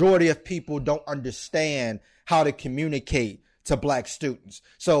 Majority of people don't understand how to communicate to black students.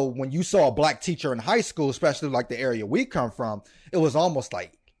 So when you saw a black teacher in high school, especially like the area we come from, it was almost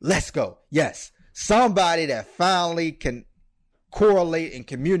like, let's go. Yes. Somebody that finally can correlate and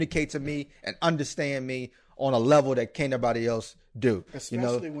communicate to me and understand me on a level that can't nobody else do.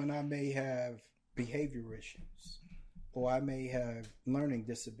 Especially when I may have behavior issues or I may have learning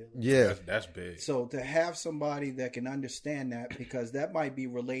disabilities. Yeah. That's big. So to have somebody that can understand that, because that might be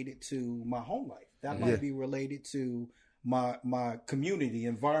related to my home life. That might be related to my community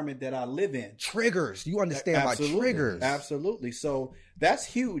environment that I live in. Triggers. You understand my triggers. Absolutely. So that's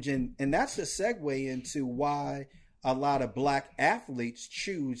huge. And that's a segue into why a lot of black athletes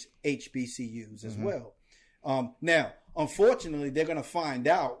choose HBCUs as well. Now, unfortunately, they're going to find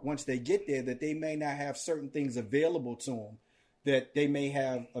out once they get there that they may not have certain things available to them that they may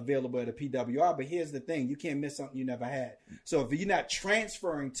have available at a PWR. But here's the thing. You can't miss something you never had. So if you're not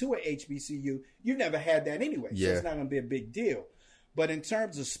transferring to an HBCU, you've never had that anyway. Yeah. So it's not going to be a big deal. But in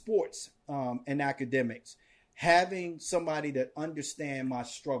terms of sports and academics, having somebody that understands my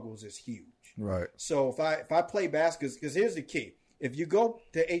struggles is huge. Right. So if I play basketball, because here's the key. If you go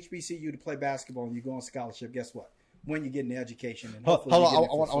to HBCU to play basketball and you go on scholarship, guess what? When you get an education, and hold on,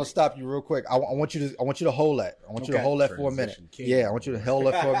 I want to stop you real quick. I want you to hold that. I want you to hold that for a minute. Yeah, I want you to hold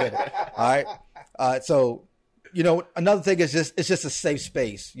that for a minute. All right. So, another thing is it's just a safe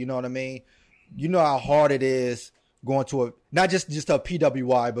space. You know what I mean? You know how hard it is going to not just a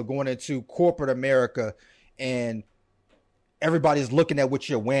PWI, but going into corporate America, and everybody's looking at what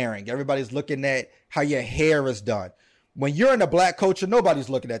you're wearing. Everybody's looking at how your hair is done. When you're in a black culture, nobody's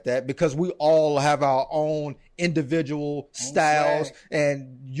looking at that because we all have our own individual styles,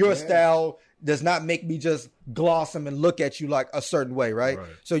 and your style does not make me just gloss them and look at you like a certain way, right?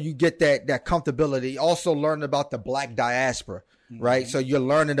 So you get that comfortability. Also learning about the black diaspora, right? So you're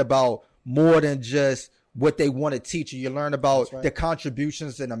learning about more than just what they want to teach you. You learn about the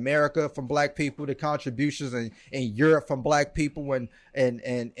contributions in America from black people, the contributions in Europe from black people, and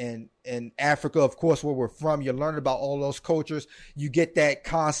Africa, of course, where we're from. You learn about all those cultures. You get that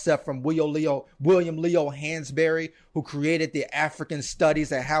concept from William Leo Hansberry, who created the African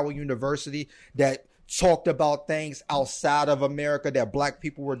Studies at Howard University that talked about things outside of America that black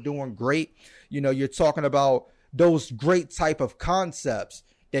people were doing great. You're talking about those great type of concepts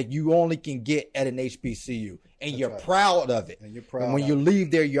that you only can get at an HBCU, and you're proud of it. And when you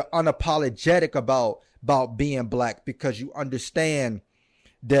leave there, you're unapologetic about being black because you understand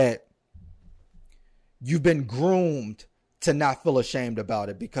that you've been groomed to not feel ashamed about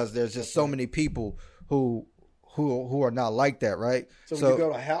it because there's just so many people who are not like that, right? So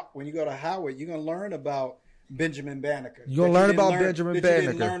when you go to Howard, you're gonna learn about Benjamin Banneker. You're gonna learn about Benjamin Banneker. You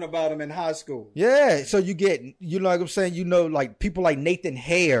didn't learn about him in high school. Yeah, so you know what I'm saying? Like people like Nathan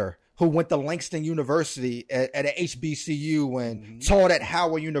Hare, who went to Langston University at an HBCU and taught at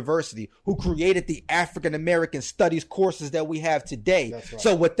Howard University, who created the African American Studies courses that we have today. That's right.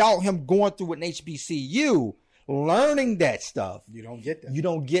 So without him going through an HBCU, learning that stuff, You don't get that. you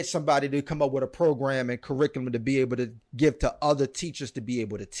don't get somebody to come up with a program and curriculum to be able to give to other teachers to be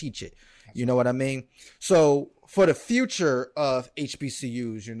able to teach it. You know what I mean? So for the future of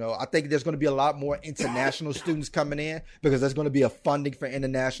HBCUs, you know, I think there's going to be a lot more international students coming in because there's going to be a funding for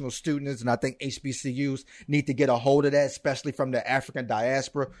international students. And I think HBCUs need to get a hold of that, especially from the African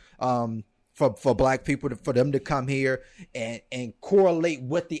diaspora, for black people, for them to come here and correlate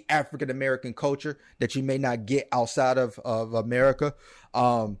with the African American culture that you may not get outside of America.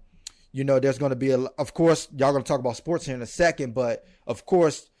 You know, there's going to be, of course, y'all going to talk about sports here in a second, but of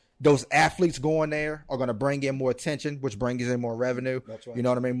course, those athletes going there are going to bring in more attention, which brings in more revenue. That's right. You know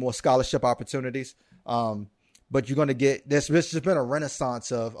what I mean? More scholarship opportunities. But you're going to get, there's just been a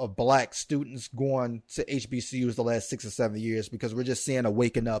renaissance of black students going to HBCUs the last 6 or 7 years because we're just seeing a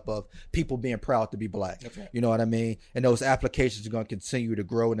waking up of people being proud to be black. That's right. You know what I mean? And those applications are going to continue to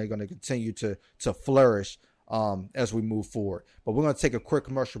grow and they're going to continue to flourish as we move forward. But we're going to take a quick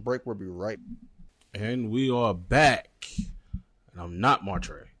commercial break. We'll be right back. And we are back. And I'm not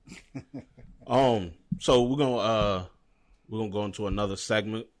Martre. So we're gonna go into another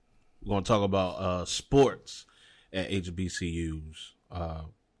segment. We're gonna talk about sports at HBCUs.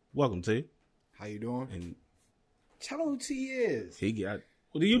 Welcome, T. How you doing? And Tell him who T is. he got.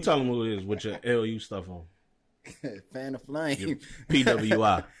 Well, do you tell him who it is with your LU stuff on? Fan of Flame.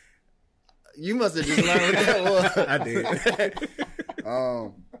 PWI. You must have just learned what that was. I did.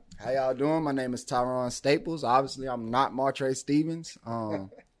 How y'all doing? My name is Tyron Staples. Obviously, I'm not Martre Stevens.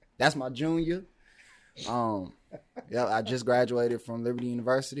 That's my junior. Yeah, I just graduated from Liberty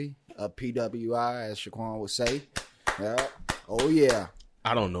University, PWI, as Shaquan would say. Yeah. Oh yeah.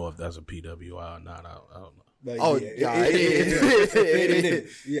 I don't know if that's a PWI or not. I don't know. But Oh yeah, it is. It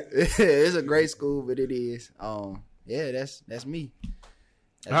is. Yeah. It's a great school, but it is. Yeah, that's me.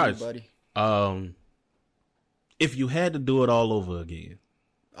 That's All me, right. buddy. If you had to do it all over again,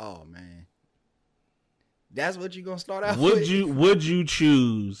 Oh man, that's what you gonna start out would with? you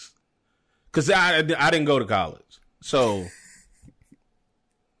choose? Because I didn't go to college, so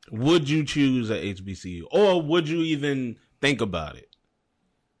would you choose a HBCU, or would you even think about it?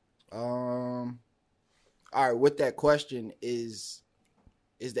 All right. With that question, is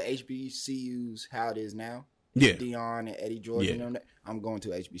the HBCUs how it is now? Yeah, Dion and Eddie Jordan. Yeah. And them, I'm going to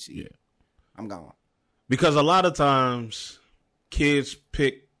HBCU. Yeah. I'm gone. because a lot of times kids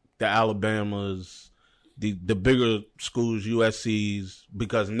pick the Alabamas, the bigger schools, USC's,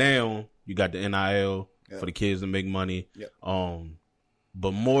 because now you got the NIL for the kids to make money. Yep.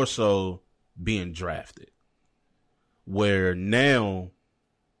 But more so being drafted, where now,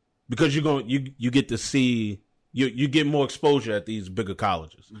 because you get to see, you get more exposure at these bigger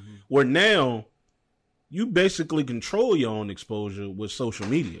colleges, where now you basically control your own exposure with social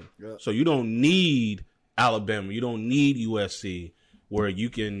media. Yep. So you don't need Alabama, you don't need USC, where you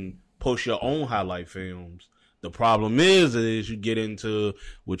can post your own highlight films. The problem is you get into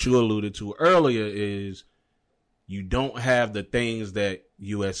what you alluded to earlier is you don't have the things that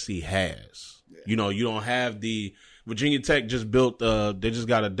USC has. Yeah. You know, you don't have the Virginia Tech just built. They just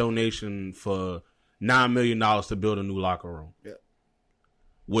got a donation for $9 million to build a new locker room. Yeah.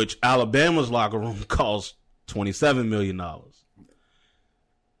 Which Alabama's locker room costs $27 million.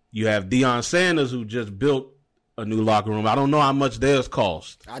 You have Deion Sanders, who just built a new locker room. I don't know how much theirs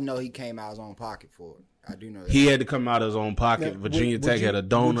cost. I know he came out of his own pocket for it. I do know that. He had to come out of his own pocket. Now, Virginia Tech had a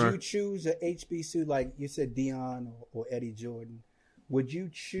donor. Would you choose a HBCU like you said, Dion or Eddie Jordan? Would you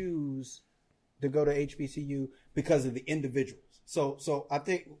choose to go to HBCU because of the individuals? So I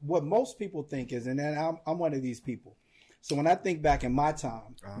think what most people think is, and then I'm one of these people. So when I think back in my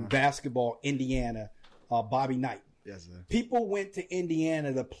time, basketball, Indiana, Bobby Knight. Yes, sir. People went to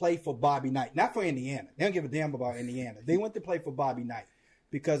Indiana to play for Bobby Knight, not for Indiana. They don't give a damn about Indiana. They went to play for Bobby Knight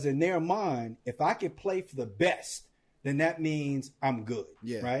because in their mind, if I could play for the best, then that means I'm good.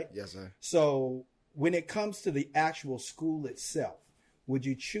 Yeah. Right? Yes, sir. So when it comes to the actual school itself, would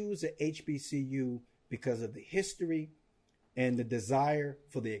you choose a HBCU because of the history and the desire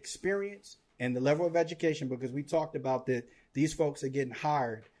for the experience and the level of education? Because we talked about that these folks are getting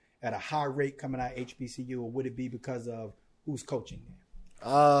hired at a high rate coming out of HBCU, or would it be because of who's coaching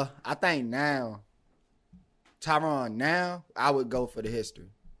there? I think now, Tyron, now I would go for the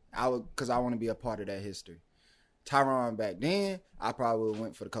history. Because I want to be a part of that history. Tyron back then, I probably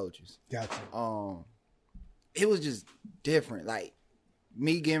went for the coaches. Gotcha. It was just different. Like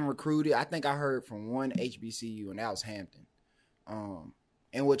me getting recruited, I think I heard from one HBCU, and that was Hampton.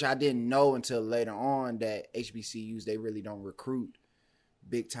 and which I didn't know until later on, that HBCUs, they really don't recruit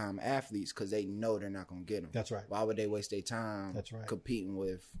big time athletes because they know they're not going to get them. That's right. Why would they waste their time That's right. competing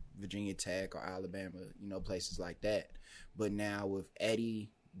with Virginia Tech or Alabama, places like that? But now with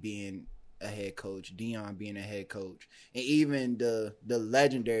Eddie being a head coach, Deion being a head coach, and even the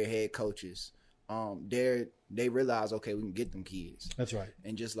legendary head coaches, they realize, okay, we can get them kids. That's right.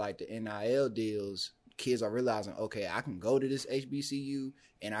 And just like the NIL deals, kids are realizing, okay, I can go to this HBCU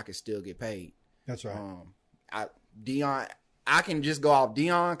and I can still get paid. That's right. Deion, I can just go off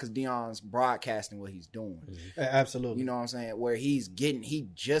Deion because Deion's broadcasting what he's doing. Absolutely. You know what I'm saying? Where he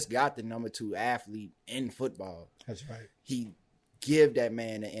just got the number 2 athlete in football. That's right. He give that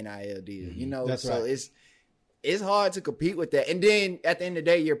man the NIL deal. That's so right. it's hard to compete with that. And then at the end of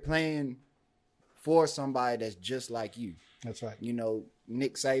the day, you're playing for somebody that's just like you. That's right.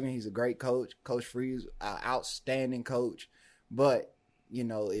 Nick Saban, he's a great coach. Coach Freeze, an outstanding coach. But,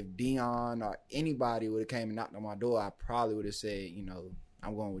 if Deion or anybody would have came and knocked on my door, I probably would have said,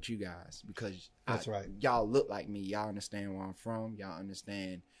 I'm going with you guys because That's right. Y'all look like me. Y'all understand where I'm from. Y'all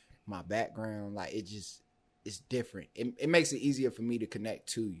understand my background. Like, it's different. It makes it easier for me to connect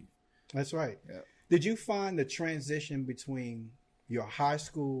to you. That's right. Yeah. Did you find the transition between your high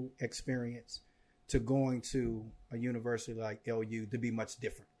school experience to going to a university like LU to be much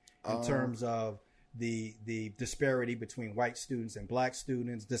different in terms of the disparity between white students and black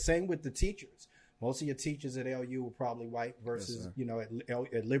students? The same with the teachers. Most of your teachers at LU were probably white versus,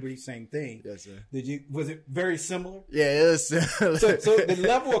 at Liberty, same thing. Yes, sir. Was it very similar? Yeah, it was. So the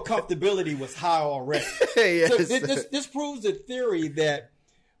level of comfortability was high already. Yes, so this proves the theory that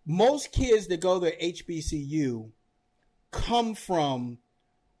most kids that go to HBCU come from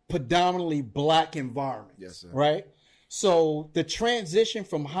predominantly black environments. Yes, sir. Right? So the transition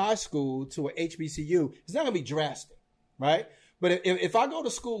from high school to an HBCU is not going to be drastic, right? But if I go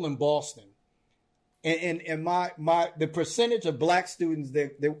to school in Boston, and the percentage of black students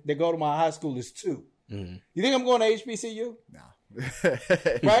that go to my high school is 2. Mm-hmm. You think I'm going to HBCU? No.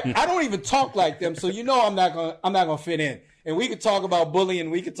 Right? I don't even talk like them, so I'm not gonna fit in. And we could talk about bullying.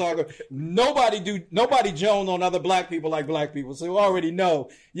 We could talk. Nobody jones on other black people like black people. So we already know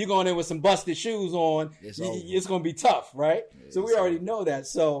you're going in with some busted shoes on. It's going to be tough, right? So we already know that.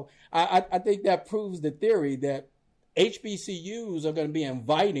 So I think that proves the theory that HBCUs are going to be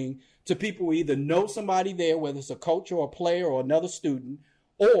inviting to people who either know somebody there, whether it's a coach or a player or another student,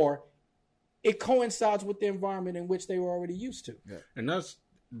 or it coincides with the environment in which they were already used to. Yeah. And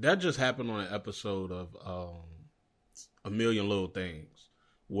that just happened on an episode of A Million Little Things,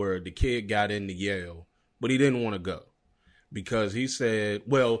 where the kid got into Yale, but he didn't want to go because he said,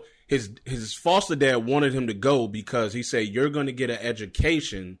 well, his foster dad wanted him to go because he said, you're going to get an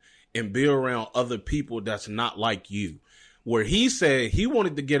education and be around other people that's not like you. Where he said he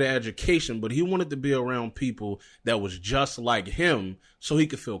wanted to get an education, but he wanted to be around people that was just like him so he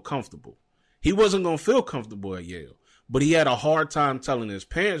could feel comfortable. He wasn't going to feel comfortable at Yale, but he had a hard time telling his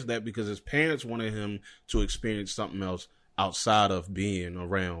parents that because his parents wanted him to experience something else outside of being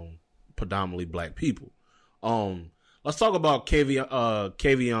around predominantly black people. Let's talk about Kavion,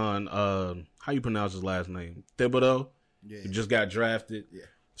 how you pronounce his last name? Thibodeau? Yeah. He just got drafted. Yeah.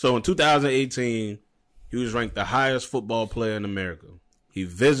 So in 2018, he was ranked the highest football player in America. He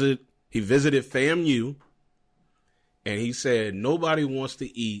visited FAMU, and he said nobody wants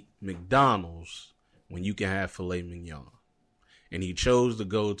to eat McDonald's when you can have filet mignon. And he chose to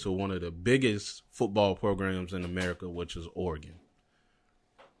go to one of the biggest football programs in America, which is Oregon.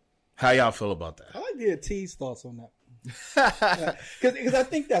 How y'all feel about that? I like to hear T's thoughts on that. Because I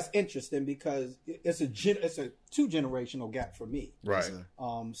think that's interesting because it's a 2-generational gap for me. Right.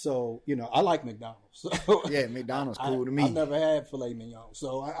 So I like McDonald's. So Yeah, McDonald's cool to me. I've never had filet mignon,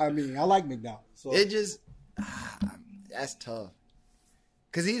 so I like McDonald's. So It just that's tough.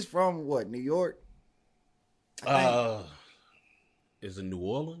 Cause he's from what, New York? Is it New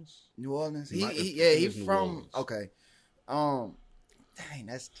Orleans? New Orleans. He might- He's New from Orleans. okay. Dang,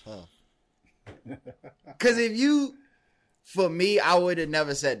 that's tough. Cause for me, I would have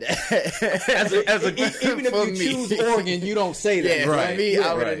never said that. even if For you me. choose Oregon, you don't say that. Yeah, Right. for me,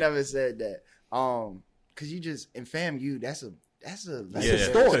 I would have Right. never said that. Cause you just in FAMU, that's a Yeah.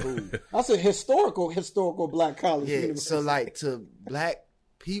 historic. school. That's a historical black college. Yeah, university. so like to black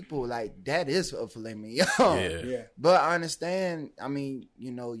people, like that is a filet mignon. Yeah. But I understand. I mean,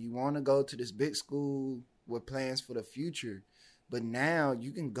 you want to go to this big school with plans for the future, but now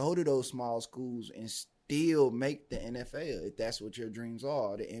you can go to those small schools and still make the NFL if that's what your dreams are,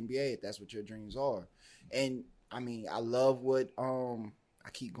 or the NBA if that's what your dreams are. And I mean, I love what I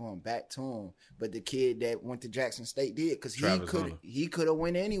keep going back to him, but the kid that went to Jackson State did because Travis Hunter. he could have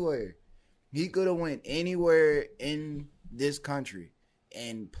went anywhere. He could have went anywhere in this country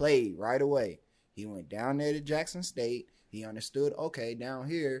and played right away. He went down there to Jackson State. He understood, okay, down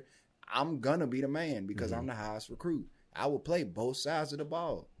here, I'm gonna be the man because I'm the highest recruit. I will play both sides of the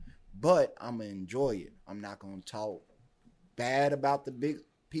ball, but I'm gonna enjoy it. I'm not gonna talk bad about the big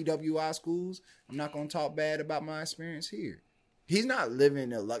PWI schools. I'm not gonna talk bad about my experience here. He's not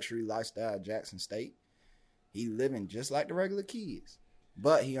living a luxury lifestyle at Jackson State. He's living just like the regular kids,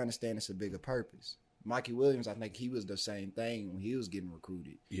 but he understands it's a bigger purpose. Mikey Williams, I think he was the same thing when he was getting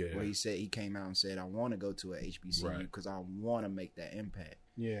recruited. Yeah. Where he came out and said, I want to go to a HBCU because I want to make that impact.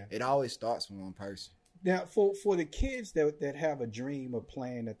 Yeah. It always starts from one person. Now, for the kids that have a dream of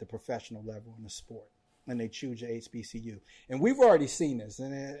playing at the professional level in the sport, and they choose a HBCU, and we've already seen this,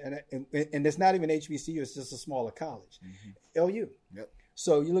 and it's not even HBCU; it's just a smaller college, LU. Yep.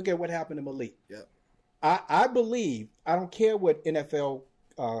 So you look at what happened to Malik. Yep. I believe, I don't care what NFL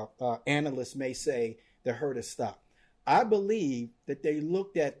analysts may say, the hurt has stopped. I believe that they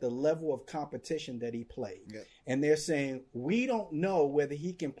looked at the level of competition that he played. Yep. And they're saying, we don't know whether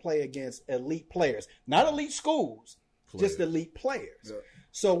he can play against elite players. Not elite schools, just elite players. Yep.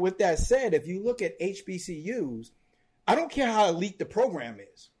 So with that said, if you look at HBCUs, I don't care how elite the program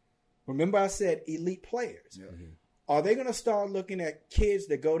is. Remember I said elite players. Yep. Are they going to start looking at kids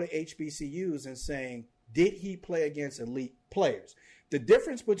that go to HBCUs and saying, did he play against elite players? The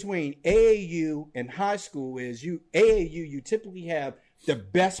difference between AAU and high school is you typically have the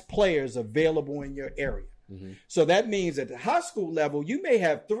best players available in your area. So that means at the high school level, you may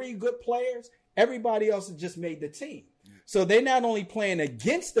have 3 good players. Everybody else has just made the team. So they're not only playing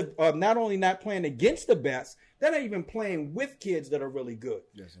against not only not playing against the best, they're not even playing with kids that are really good.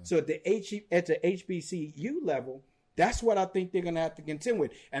 Yes, so at the HBCU level, that's what I think they're going to have to contend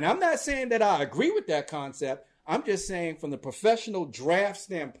with. And I'm not saying that I agree with that concept. I'm just saying from the professional draft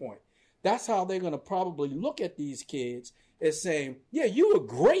standpoint, that's how they're going to probably look at these kids as saying, yeah, you were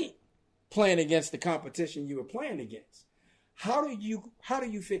great playing against the competition you were playing against. How do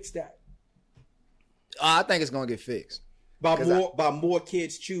you fix that? I think it's going to get fixed. By more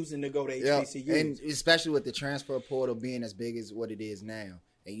kids choosing to go to HBCUs. Yeah, and especially with the transfer portal being as big as what it is now.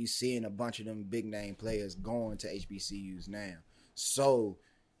 And you seeing a bunch of them big name players going to HBCUs now. So,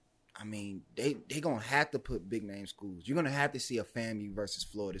 I mean, they going to have to put big name schools. You're going to have to see a FAMU versus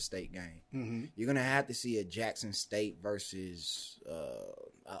Florida State game. You're going to have to see a Jackson State versus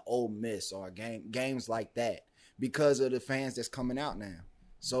Ole Miss or games like that because of the fans that's coming out now.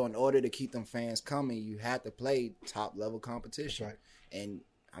 So in order to keep them fans coming, you have to play top level competition. That's right. And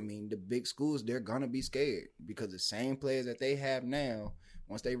I mean, the big schools, they're going to be scared because the same players that they have now,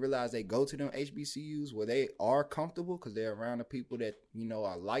 once they realize they go to them HBCUs where they are comfortable because they're around the people that,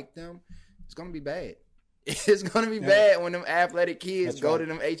 are like them, it's going to be bad. It's going to be bad when them athletic kids go to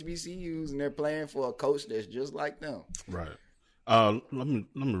them HBCUs and they're playing for a coach that's just like them. Right. Let me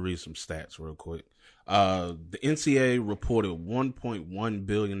read some stats real quick. The NCAA reported $1.1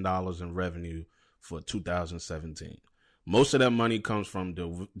 billion in revenue for 2017. Most of that money comes from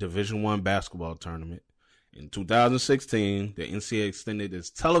the Division I basketball tournament. In 2016, the NCAA extended its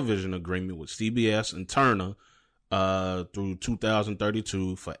television agreement with CBS and Turner through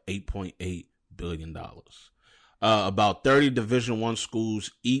 2032 for $8.8 billion. About 30 Division I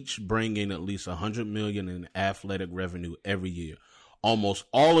schools each bring in at least $100 million in athletic revenue every year. Almost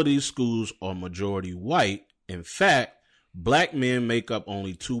all of these schools are majority white. In fact, black men make up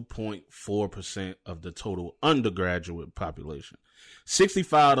only 2.4% of the total undergraduate population.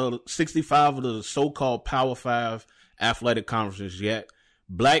 65 of the so-called Power 5 athletic conferences, yet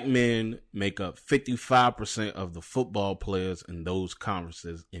black men make up 55% of the football players in those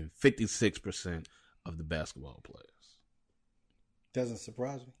conferences and 56% of the basketball players. Doesn't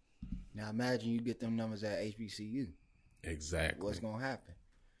surprise me. Now imagine you get them numbers at HBCU. Exactly. What's going to happen?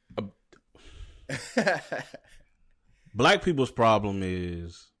 Black people's problem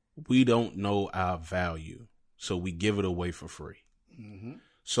is we don't know our value, so we give it away for free.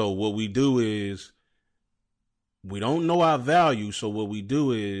 So what we do is we don't know our value, so what we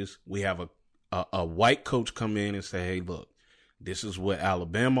do is we have a white coach come in and say, hey, look, this is what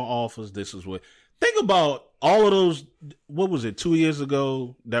Alabama offers. This is what... Think about all of those, what was it, 2 years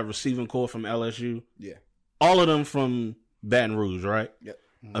ago, that receiving corps from LSU? Yeah. All of them from Baton Rouge, right? Yep.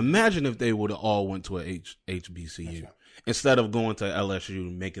 Imagine if they would have all went to a HBCU instead of going to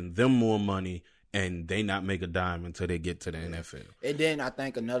LSU, making them more money, and they not make a dime until they get to the NFL. And then I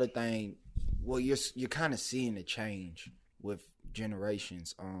think another thing, well, you're kind of seeing the change with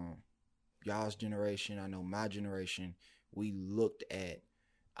generations. Y'all's generation, I know my generation, we looked at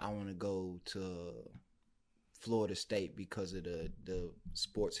I want to go to Florida State because of the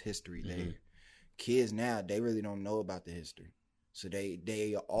sports history there. Kids now, they really don't know about the history. So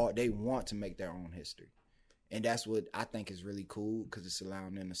they want to make their own history. And that's what I think is really cool because it's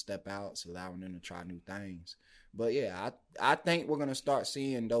allowing them to step out. It's allowing them to try new things. But, yeah, I think we're going to start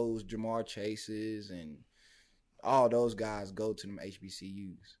seeing those Jamar Chases and all those guys go to them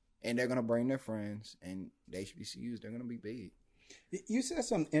HBCUs. And they're going to bring their friends. And the HBCUs, they're going to be big. You said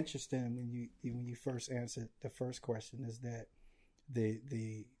something interesting when you first answered the first question, is that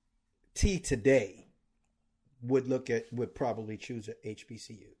the T today would probably choose an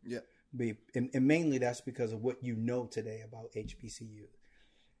HBCU. Yeah. And mainly that's because of what you know today about HBCU.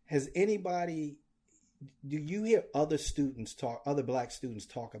 Do you hear other black students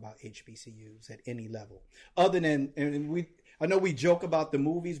talk about HBCUs at any level? Other than, I know we joke about the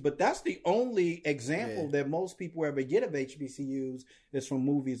movies, but that's the only example that most people ever get of HBCUs is from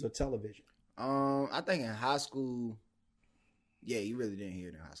movies or television. I think in high school, you really didn't hear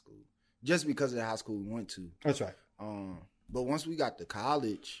it in high school. Just because of the high school we went to. That's right. But once we got to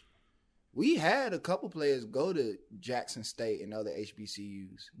college, we had a couple players go to Jackson State and other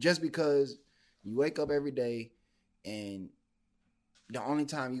HBCUs. Just because you wake up every day and the only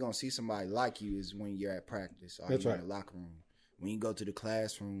time you're going to see somebody like you is when you're at practice or you're in the locker room. When you go to the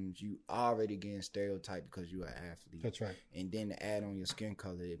classrooms, you already getting stereotyped because you're an athlete. That's right. And then to add on your skin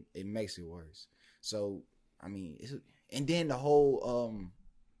color, it makes it worse. So, I mean, and then the whole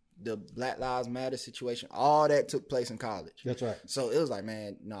the Black Lives Matter situation, all that took place in college. That's right. So it was like,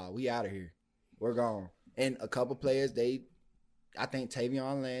 man, we out of here. We're gone. And a couple players, I think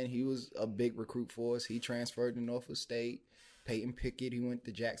Tavion Land, he was a big recruit for us. He transferred to Norfolk State. Peyton Pickett, he went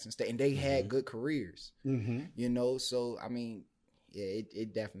to Jackson State. And they had good careers. Mm-hmm. So, I mean,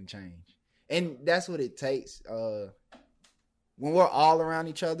 it definitely changed. And that's what it takes. When we're all around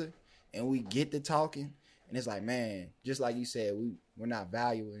each other and we get to talking, and it's like, man, just like you said, we're not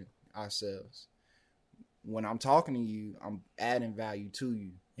valuing ourselves. When I'm talking to you, I'm adding value to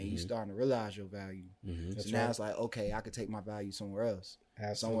you, and you starting to realize your value. So now it's like, okay, I could take my value somewhere else,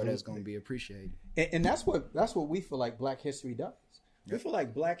 somewhere that's going to be appreciated. And that's what we feel like Black History does. We feel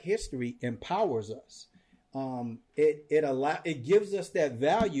like Black History empowers us. It gives us that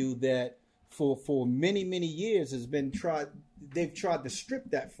value that for many years has been tried. They've tried to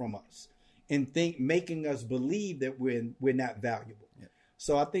strip that from us and making us believe that we're not valuable. Yeah.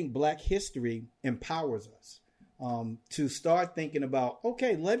 So I think Black History empowers us to start thinking about,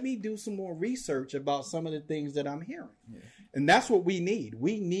 okay, let me do some more research about some of the things that I'm hearing. Yeah. And that's what we need.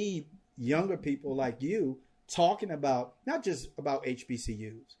 We need younger people like you talking about not just about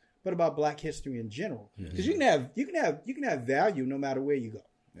HBCUs, but about Black history in general. Because you can have value no matter where you go.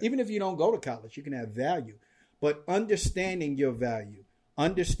 Yeah. Even if you don't go to college, you can have value. But understanding your value,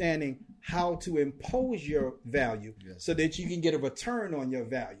 understanding how to impose your value so that you can get a return on your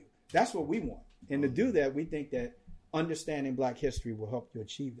value. That's what we want. And to do that, we think that understanding Black history will help you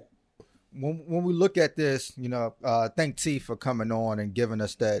achieve that. When we look at this, thank T for coming on and giving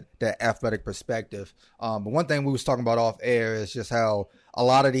us that athletic perspective. But one thing we was talking about off air is just how a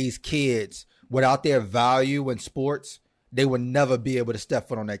lot of these kids, without their value in sports, they would never be able to step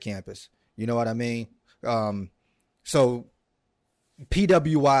foot on that campus. You know what I mean? So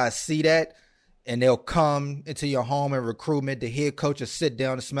PWIs see that, and they'll come into your home and recruitment to hear coaches sit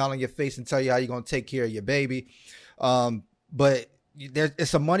down and smile on your face and tell you how you're going to take care of your baby. But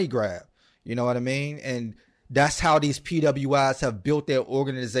it's a money grab. You know what I mean? And that's how these PWIs have built their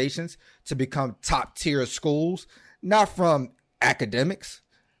organizations to become top tier schools, not from academics.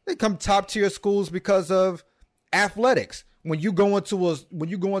 They become top tier schools because of athletics. When you go into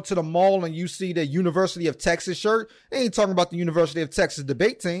the mall and you see the University of Texas shirt, they ain't talking about the University of Texas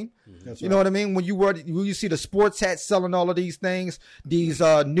debate team. You know what I mean? When you see the sports hats selling all of these things, these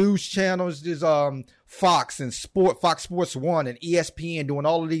news channels, these Fox Sports 1 and ESPN doing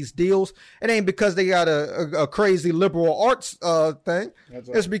all of these deals, it ain't because they got a crazy liberal arts thing.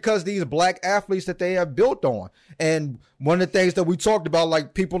 It's because these Black athletes that they have built on. And one of the things that we talked about,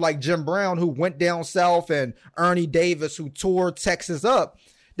 like people like Jim Brown who went down south and Ernie Davis who tore Texas up,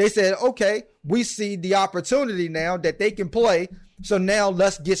 they said, okay, we see the opportunity now that they can play. So now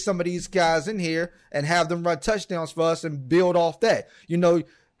let's get some of these guys in here and have them run touchdowns for us and build off that.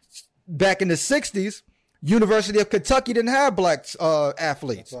 Back in the 60s, University of Kentucky didn't have Black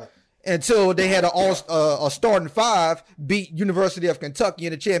athletes until they had a starting five beat University of Kentucky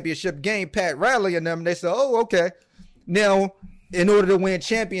in the championship game, Pat Riley and them. And they said, oh, okay. Now In order to win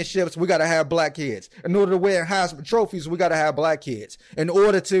championships, we got to have black kids. In order to win Heisman trophies, we got to have black kids. In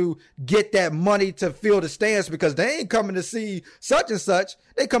order to get that money to fill the stands, because they ain't coming to see such and such.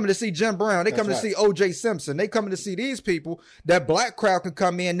 They coming to see Jim Brown. They coming to see O.J. Simpson. They coming to see these people. That black crowd can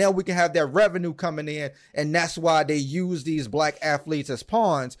come in. Now we can have that revenue coming in. And that's why they use these black athletes as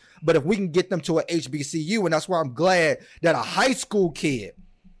pawns. But if we can get them to a HBCU, and that's why I'm glad that a high school kid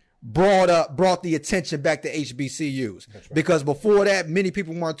brought the attention back to HBCUs. Because before that, many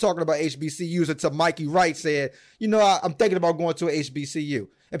people weren't talking about HBCUs until Mikey Wright said, I'm thinking about going to a HBCU.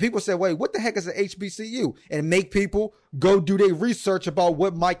 And people said, wait, what the heck is an HBCU? And make people go do their research about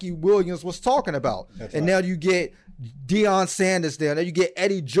what Mikey Williams was talking about. Now you get Deion Sanders there. Now you get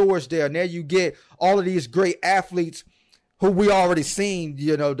Eddie George there. Now you get all of these great athletes who we already seen,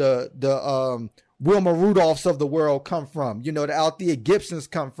 the Wilma Rudolphs of the world come from, the Althea Gibsons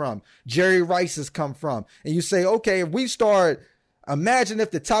come from, Jerry Rice's come from. And you say, okay, if we start, imagine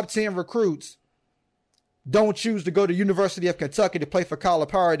if the top 10 recruits don't choose to go to University of Kentucky to play for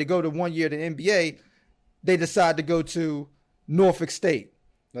Calipari to go to 1 year to NBA, they decide to go to Norfolk State.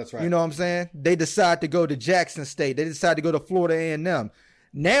 That's right. You know what I'm saying? They decide to go to Jackson State. They decide to go to Florida A&M.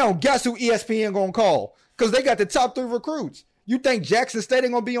 Now, guess who ESPN gonna call? Because they got the top 3 recruits. You think Jackson State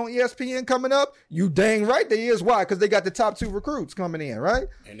ain't going to be on ESPN coming up? You dang right they is. Why? Because they got the top 2 recruits coming in, right?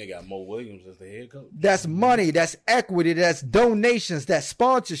 And they got Mo Williams as the head coach. That's money. That's equity. That's donations. That's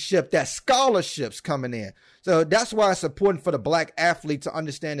sponsorship. That's scholarships coming in. So that's why it's important for the black athlete to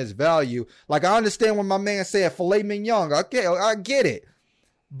understand his value. Like, I understand when my man said filet mignon. Okay, I get it.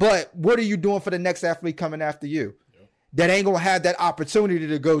 But what are you doing for the next athlete coming after you? Yeah. That ain't going to have that opportunity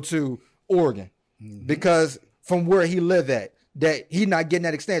to go to Oregon. Mm-hmm. Because from where he live at, that he not getting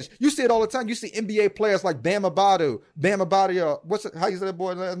that extension. You see it all the time. You see NBA players like Bam Adebayo, how you say that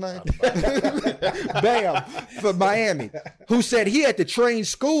boy last name? Bam, for Miami, who said he had to train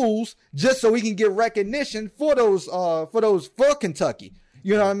schools just so he can get recognition for Kentucky.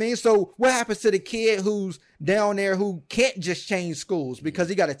 You know what I mean? So what happens to the kid who's down there who can't just change schools because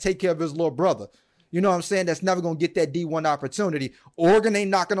he got to take care of his little brother? You know what I'm saying? That's never going to get that D1 opportunity. Oregon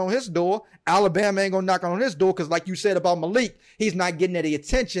ain't knocking on his door. Alabama ain't going to knock on his door because like you said about Malik, he's not getting any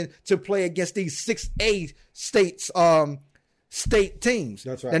attention to play against these 6A state teams.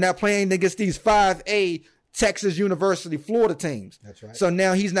 That's right. They're not playing against these 5A Texas University, Florida teams. That's right. So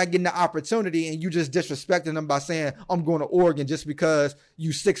now he's not getting the opportunity and you just disrespecting him by saying, I'm going to Oregon just because you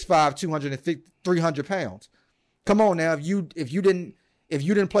 6'5", 250, 300 pounds. Come on now. If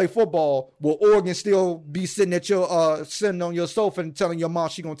you didn't play football, will Oregon still be sitting on your sofa and telling your mom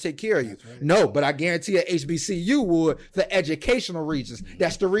she's going to take care of you? Right. No, but I guarantee a HBCU would for educational reasons.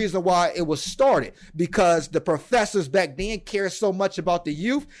 That's the reason why it was started, because the professors back then cared so much about the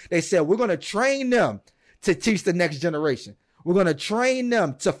youth. They said, we're going to train them to teach the next generation. We're going to train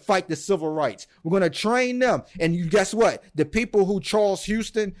them to fight the civil rights. We're going to train them. And you guess what? The people who Charles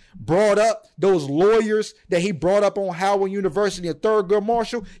Houston brought up, those lawyers that he brought up on Howard University and Thurgood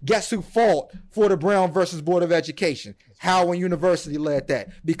Marshall, guess who fought for the Brown versus Board of Education? Howard University led that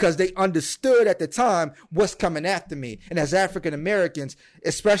because they understood at the time what's coming after me. And as African Americans,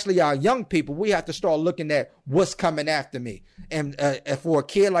 especially our young people, we have to start looking at what's coming after me. And for a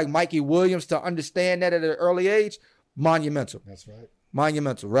kid like Mikey Williams to understand that at an early age, monumental. That's right.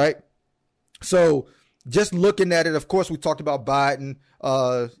 Monumental, right? So just looking at it, of course, we talked about Biden,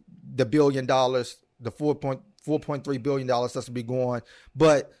 the $1 billion, the $4.3 billion that's to be going.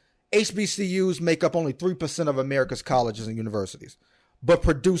 But HBCUs make up only 3% of America's colleges and universities, but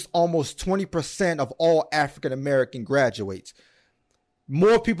produce almost 20% of all African American graduates.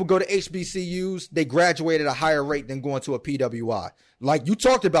 More people go to HBCUs, they graduate at a higher rate than going to a PWI. Like you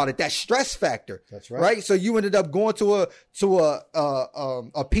talked about it, that stress factor. That's right. Right? So you ended up going to a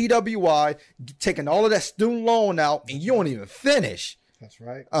PWI, taking all of that student loan out, and you don't even finish. That's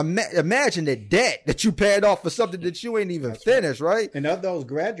right. Imagine the debt that you paid off for something that you ain't even finished, right? And of those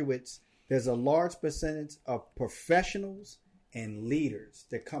graduates, there's a large percentage of professionals and leaders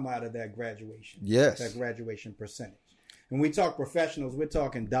that come out of that graduation. Yes. That graduation percentage. When we talk professionals, we're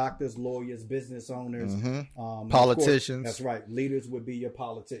talking doctors, lawyers, business owners, politicians. Course, that's right. Leaders would be your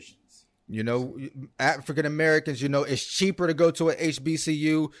politicians. You know, African Americans, it's cheaper to go to an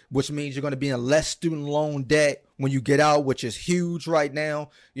HBCU, which means you're going to be in less student loan debt when you get out, which is huge right now.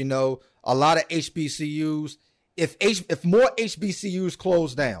 You know, a lot of HBCUs, if more HBCUs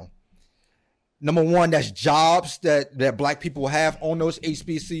close down, number one, that's jobs that black people have on those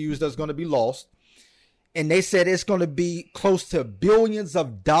HBCUs that's going to be lost. And they said it's going to be close to billions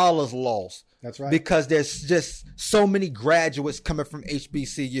of dollars lost. That's right. Because there's just so many graduates coming from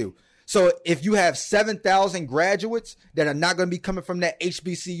HBCU. So if you have 7,000 graduates that are not going to be coming from that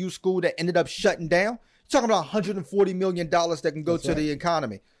HBCU school that ended up shutting down, you're talking about $140 million that can go to the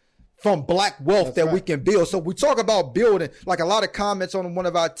economy from black wealth that we can build. So we talk about building, like a lot of comments on one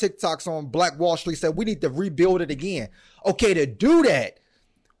of our TikToks on Black Wall Street said we need to rebuild it again. Okay, to do that,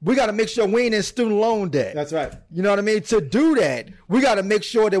 we got to make sure we ain't in student loan debt. That's right. You know what I mean? To do that, we got to make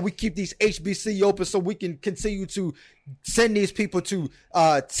sure that we keep these HBC open so we can continue to send these people to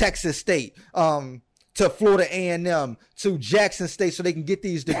Texas State, to Florida A&M, to Jackson State so they can get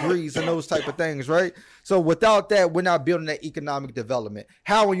these degrees and those type of things, right? So without that, we're not building that economic development.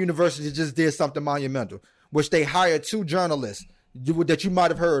 Howard University just did something monumental, which they hired 2 journalists that you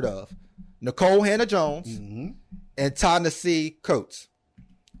might have heard of, Nicole Hannah-Jones and Ta-Nehisi Coates.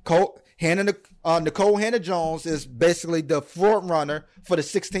 Nicole Hannah-Jones is basically the front runner for the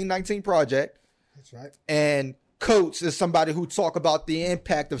 1619 Project. That's right. And Coates is somebody who talk about the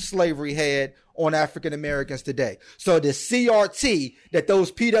impact of slavery had on African Americans today. So the CRT that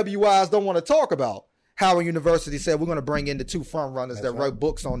those PWIs don't want to talk about, Howard University said we're going to bring in the 2 front runners that wrote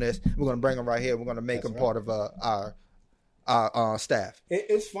books on this. We're going to bring them right here. We're going to make them part of our staff.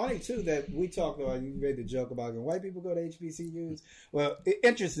 It's funny too that we talk about. You made the joke about when white people go to HBCUs. Well,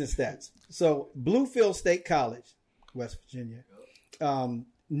 interesting stats. So Bluefield State College, West Virginia,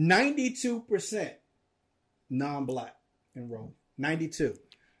 92% non-black enrollment. 92.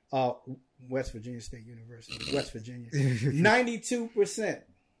 West Virginia State University, West Virginia, 92%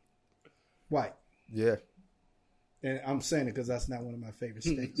 white. Yeah. And I'm saying it because that's not one of my favorite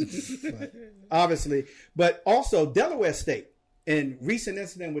states. But obviously. But also Delaware State. In recent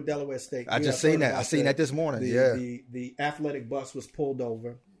incident with Delaware State. I just seen that. I seen that this morning. The athletic bus was pulled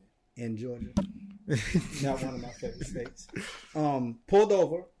over in Georgia. Not one of my favorite states. Pulled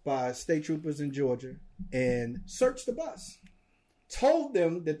over by state troopers in Georgia and searched the bus. Told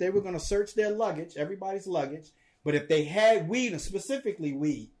them that they were going to search their luggage, everybody's luggage. But if they had weed, and specifically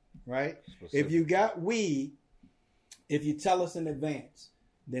weed, right? If you got weed, if you tell us in advance,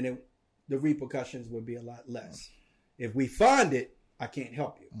 then the repercussions would be a lot less. If we find it, I can't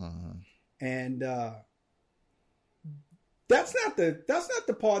help you. And that's not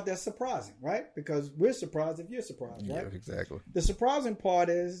the part that's surprising, right? Because we're surprised if you're surprised, right? Yeah, exactly. The surprising part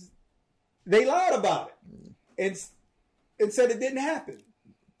is they lied about it and said it didn't happen.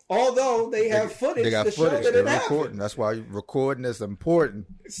 Although they have footage to show that it happened. That's why recording is important.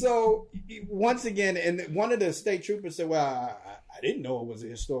 So once again, and one of the state troopers said, well, I didn't know it was a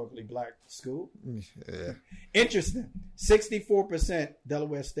historically black school. Yeah. Interesting. 64%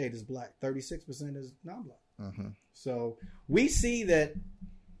 Delaware State is black. 36% is non-black. So we see that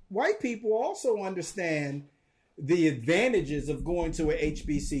white people also understand the advantages of going to a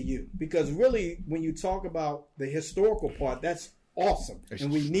HBCU. Because really, when you talk about the historical part, that's awesome.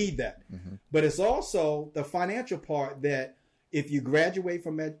 And we need that. But it's also the financial part that if you graduate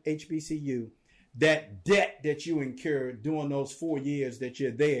from HBCU, that debt that you incur during those 4 years that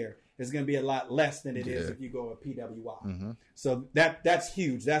you're there is going to be a lot less than it is if you go to PWI. So that's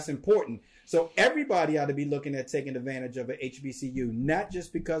huge. That's important. So everybody ought to be looking at taking advantage of an HBCU, not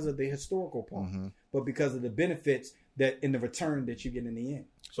just because of the historical part, but because of the benefits that in the return that you get in the end.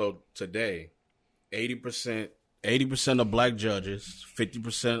 So today, 80% of black judges,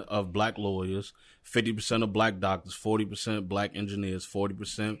 50% of black lawyers, 50% of black doctors, 40% black engineers,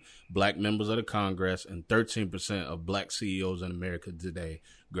 40% black members of the Congress, and 13% of black CEOs in America today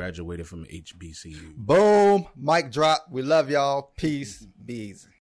graduated from HBCU. Boom. Mic drop. We love y'all. Peace. Be easy.